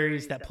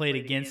contemporaries that played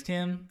against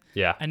him.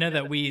 Yeah. I know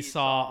that we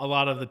saw a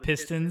lot of the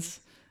Pistons.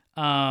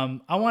 I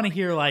want to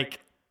hear like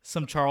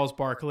some Charles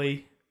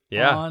Barkley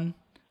on.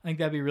 I think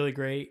that'd be really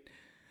great.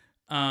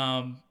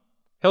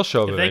 He'll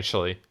show up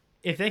eventually.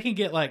 If they can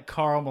get like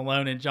Karl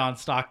Malone and John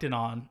Stockton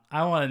on,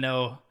 I want to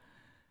know,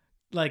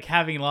 like,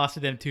 having lost to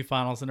them 2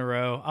 finals in a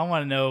row, I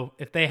want to know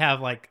if they have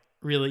like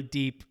really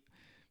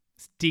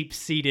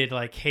deep-seated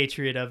like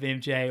hatred of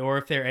MJ, or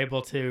if they're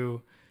able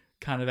to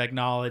kind of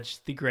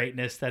acknowledge the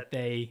greatness that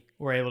they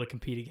were able to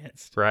compete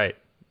against. Right.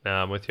 No,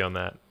 I'm with you on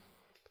that.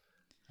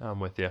 I'm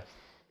with you.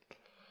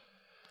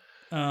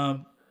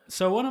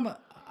 So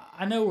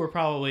I know we're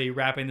probably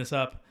wrapping this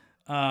up.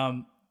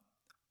 One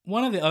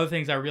of the other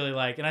things I really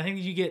like, and I think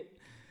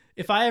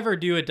if I ever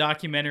do a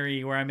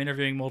documentary where I'm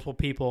interviewing multiple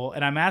people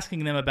and I'm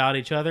asking them about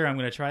each other, I'm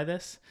going to try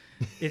this.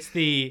 It's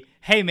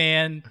hey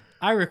man,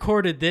 I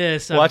recorded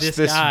this. Watch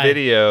this guy.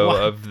 Video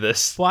of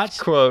this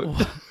quote.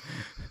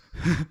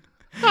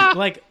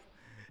 Like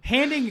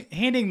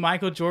handing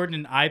Michael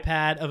Jordan an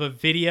iPad of a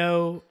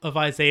video of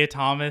Isaiah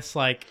Thomas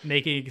like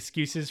making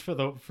excuses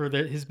for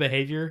his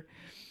behavior,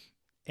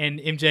 and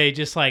MJ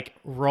just like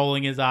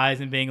rolling his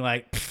eyes and being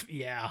like,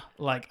 yeah,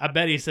 like I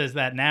bet he says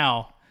that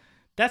now.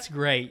 That's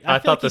great. I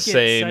thought the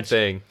same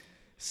thing.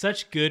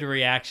 Such good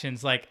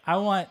reactions. Like I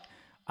want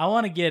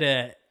to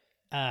get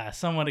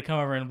someone to come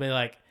over and be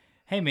like,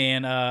 hey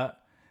man,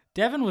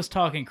 Devin was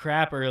talking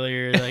crap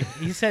earlier. Like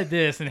he said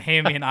this, and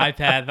hand me an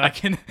iPad that I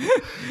can.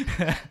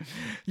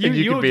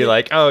 you could be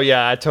like, oh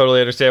yeah, I totally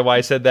understand why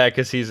he said that,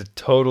 because he's a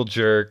total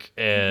jerk,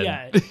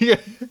 and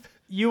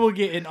you will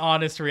get an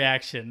honest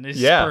reaction. It's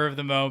spur of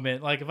the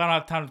moment. Like if I don't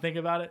have time to think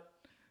about it,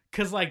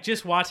 because like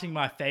just watching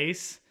my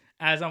face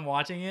as I'm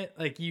watching it,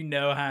 like you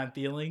know how I'm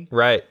feeling,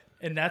 right?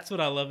 And that's what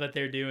I love that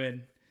they're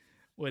doing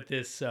with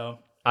this. So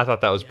I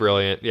thought that was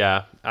brilliant.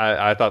 Yeah,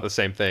 I thought the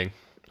same thing.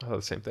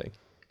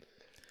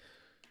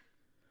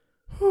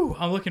 Whew,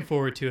 I'm looking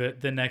forward to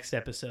it. The next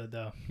episode,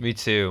 though. Me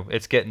too.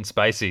 It's getting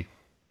spicy.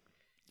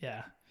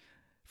 Yeah.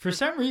 For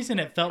some reason,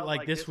 it felt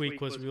like this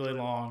week was really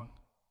long.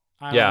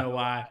 I don't know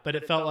why, but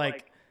it felt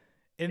like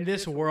in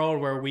this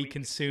world where we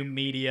consume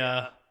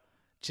media,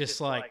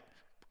 just like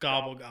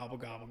gobble, gobble,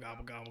 gobble,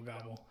 gobble, gobble,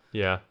 gobble.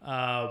 Yeah.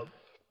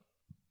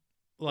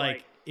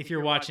 Like if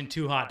you're watching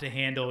Too Hot to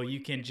Handle,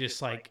 you can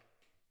just like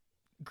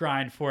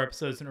grind 4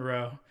 episodes in a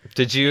row.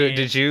 Did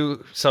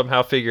you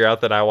somehow figure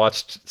out that I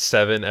watched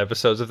 7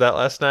 episodes of that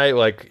last night?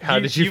 Like, how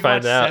did you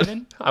find out?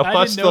 7? I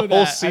watched the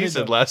whole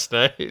season last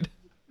night.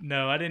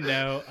 No, I didn't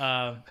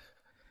know.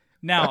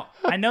 Now,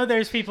 I know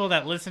there's people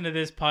that listen to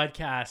this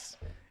podcast,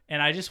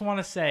 and I just want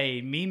to say,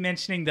 me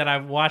mentioning that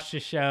I've watched a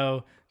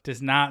show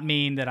does not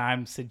mean that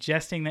I'm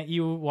suggesting that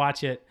you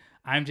watch it.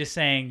 I'm just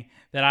saying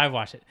that I've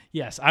watched it.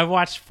 Yes, I've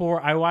watched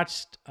 4.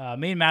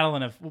 Me and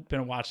Madeline have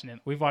been watching it.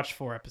 We've watched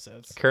 4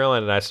 episodes.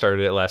 Caroline and I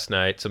started it last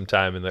night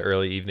sometime in the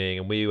early evening,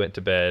 and we went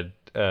to bed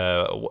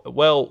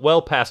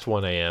well past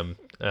 1 a.m.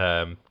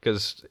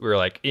 Because we were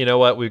like, you know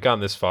what? We've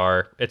gone this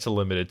far. It's a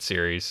limited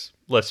series.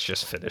 Let's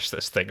just finish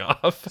this thing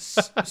off.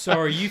 So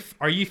are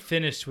you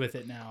finished with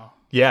it now?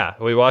 Yeah,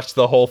 we watched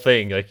the whole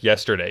thing like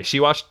yesterday. She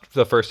watched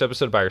the first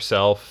episode by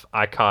herself.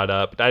 I caught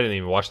up. I didn't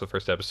even watch the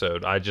first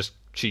episode.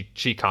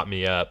 She caught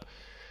me up,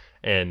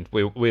 and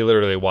we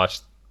literally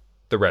watched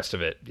the rest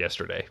of it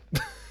yesterday.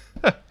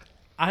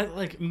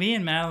 Me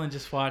and Madeline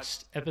just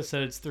watched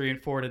episodes 3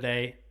 and 4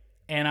 today,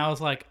 and I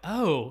was like,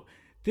 oh,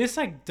 this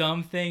like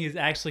dumb thing is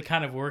actually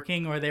kind of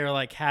working, or they were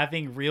like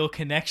having real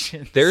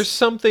connections. There's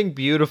something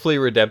beautifully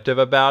redemptive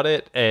about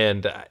it,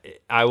 and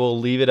I will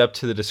leave it up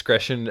to the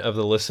discretion of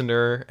the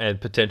listener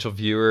and potential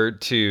viewer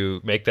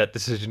to make that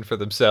decision for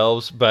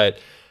themselves. But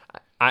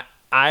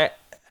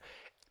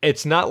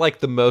it's not like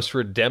the most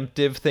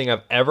redemptive thing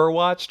I've ever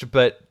watched,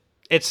 but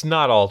it's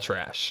not all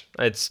trash.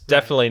 It's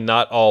definitely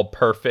not all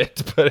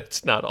perfect, but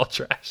it's not all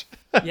trash.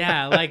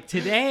 Yeah, like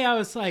today I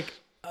was like,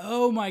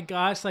 oh my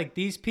gosh, like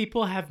these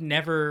people have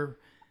never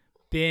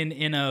been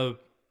in a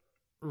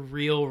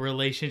real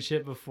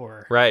relationship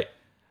before. Right.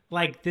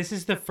 Like this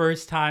is the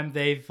first time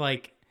they've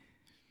like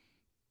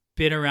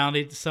been around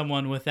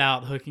someone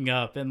without hooking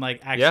up and like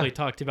actually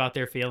talked about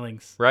their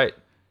feelings. Right.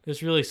 It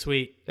was really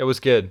sweet. It was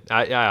good.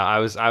 I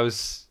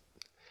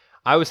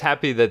was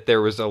happy that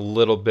there was a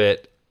little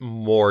bit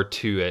more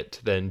to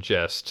it than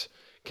just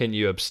can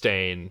you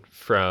abstain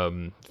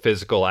from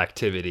physical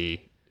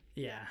activity.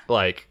 Yeah.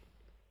 Like,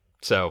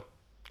 so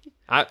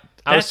I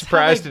was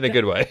surprised in a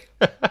good way.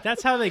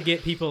 That's how they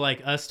get people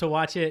like us to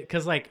watch it.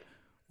 Cause like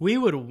we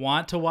would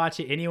want to watch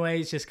it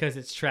anyways, just cause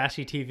it's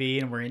trashy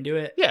TV and we're into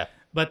it. Yeah.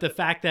 But the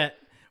fact that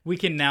we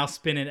can now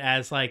spin it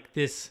as like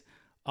this,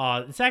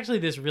 it's actually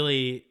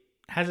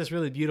has this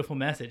really beautiful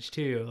message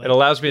too. Like, it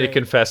allows me to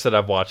confess that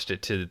I've watched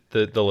it to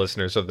the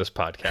listeners of this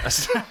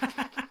podcast.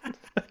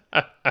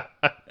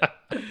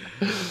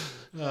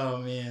 Oh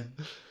man.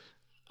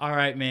 All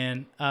right,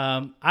 man.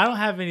 I don't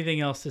have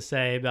anything else to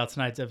say about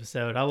tonight's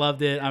episode. I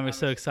loved it. I'm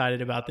so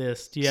excited about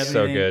this. Do you have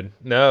anything? So good.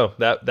 No,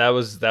 that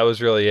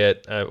was really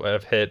it.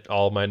 I've hit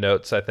all my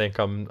notes, I think,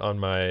 on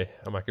my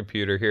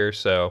computer here.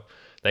 So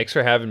thanks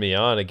for having me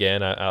on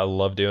again. I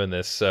love doing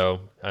this. So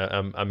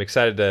I'm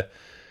excited to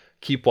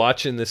keep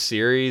watching this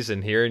series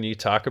and hearing you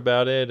talk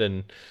about it.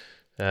 And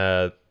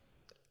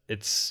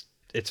it's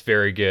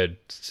very good.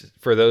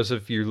 For those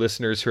of you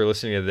listeners who are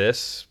listening to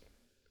this,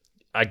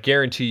 I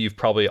guarantee you've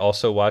probably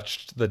also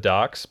watched the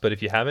docs, but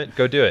if you haven't,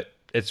 go do it.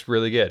 It's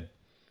really good.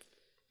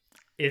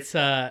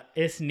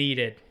 It's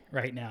needed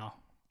right now.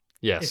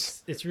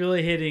 Yes. It's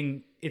really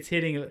hitting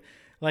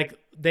like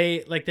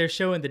they're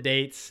showing the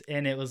dates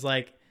and it was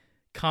like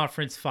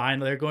conference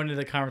final. They're going to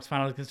the conference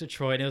final against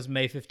Detroit and it was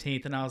May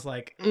 15th and I was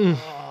like,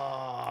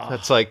 oh.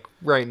 That's like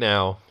right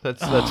now.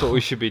 That's what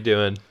we should be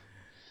doing.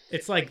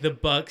 It's like the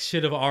Bucks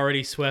should have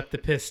already swept the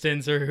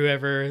Pistons or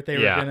whoever they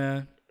were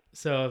gonna.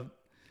 So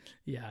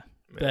yeah.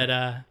 But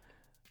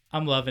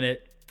I'm loving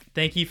it.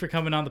 Thank you for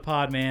coming on the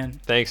pod, man.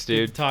 Thanks,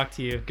 dude. Good to talk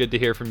to you. Good to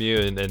hear from you,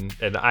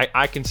 and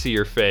I can see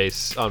your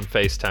face on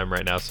FaceTime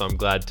right now, so I'm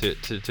glad to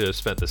have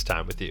spent this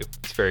time with you.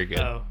 It's very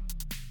good. Oh,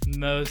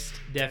 most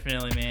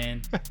definitely,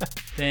 man.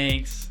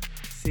 Thanks.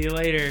 See you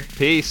later.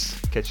 Peace.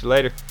 Catch you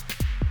later.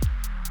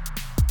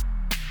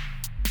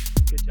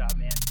 Good job,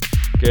 man.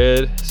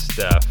 Good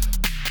stuff.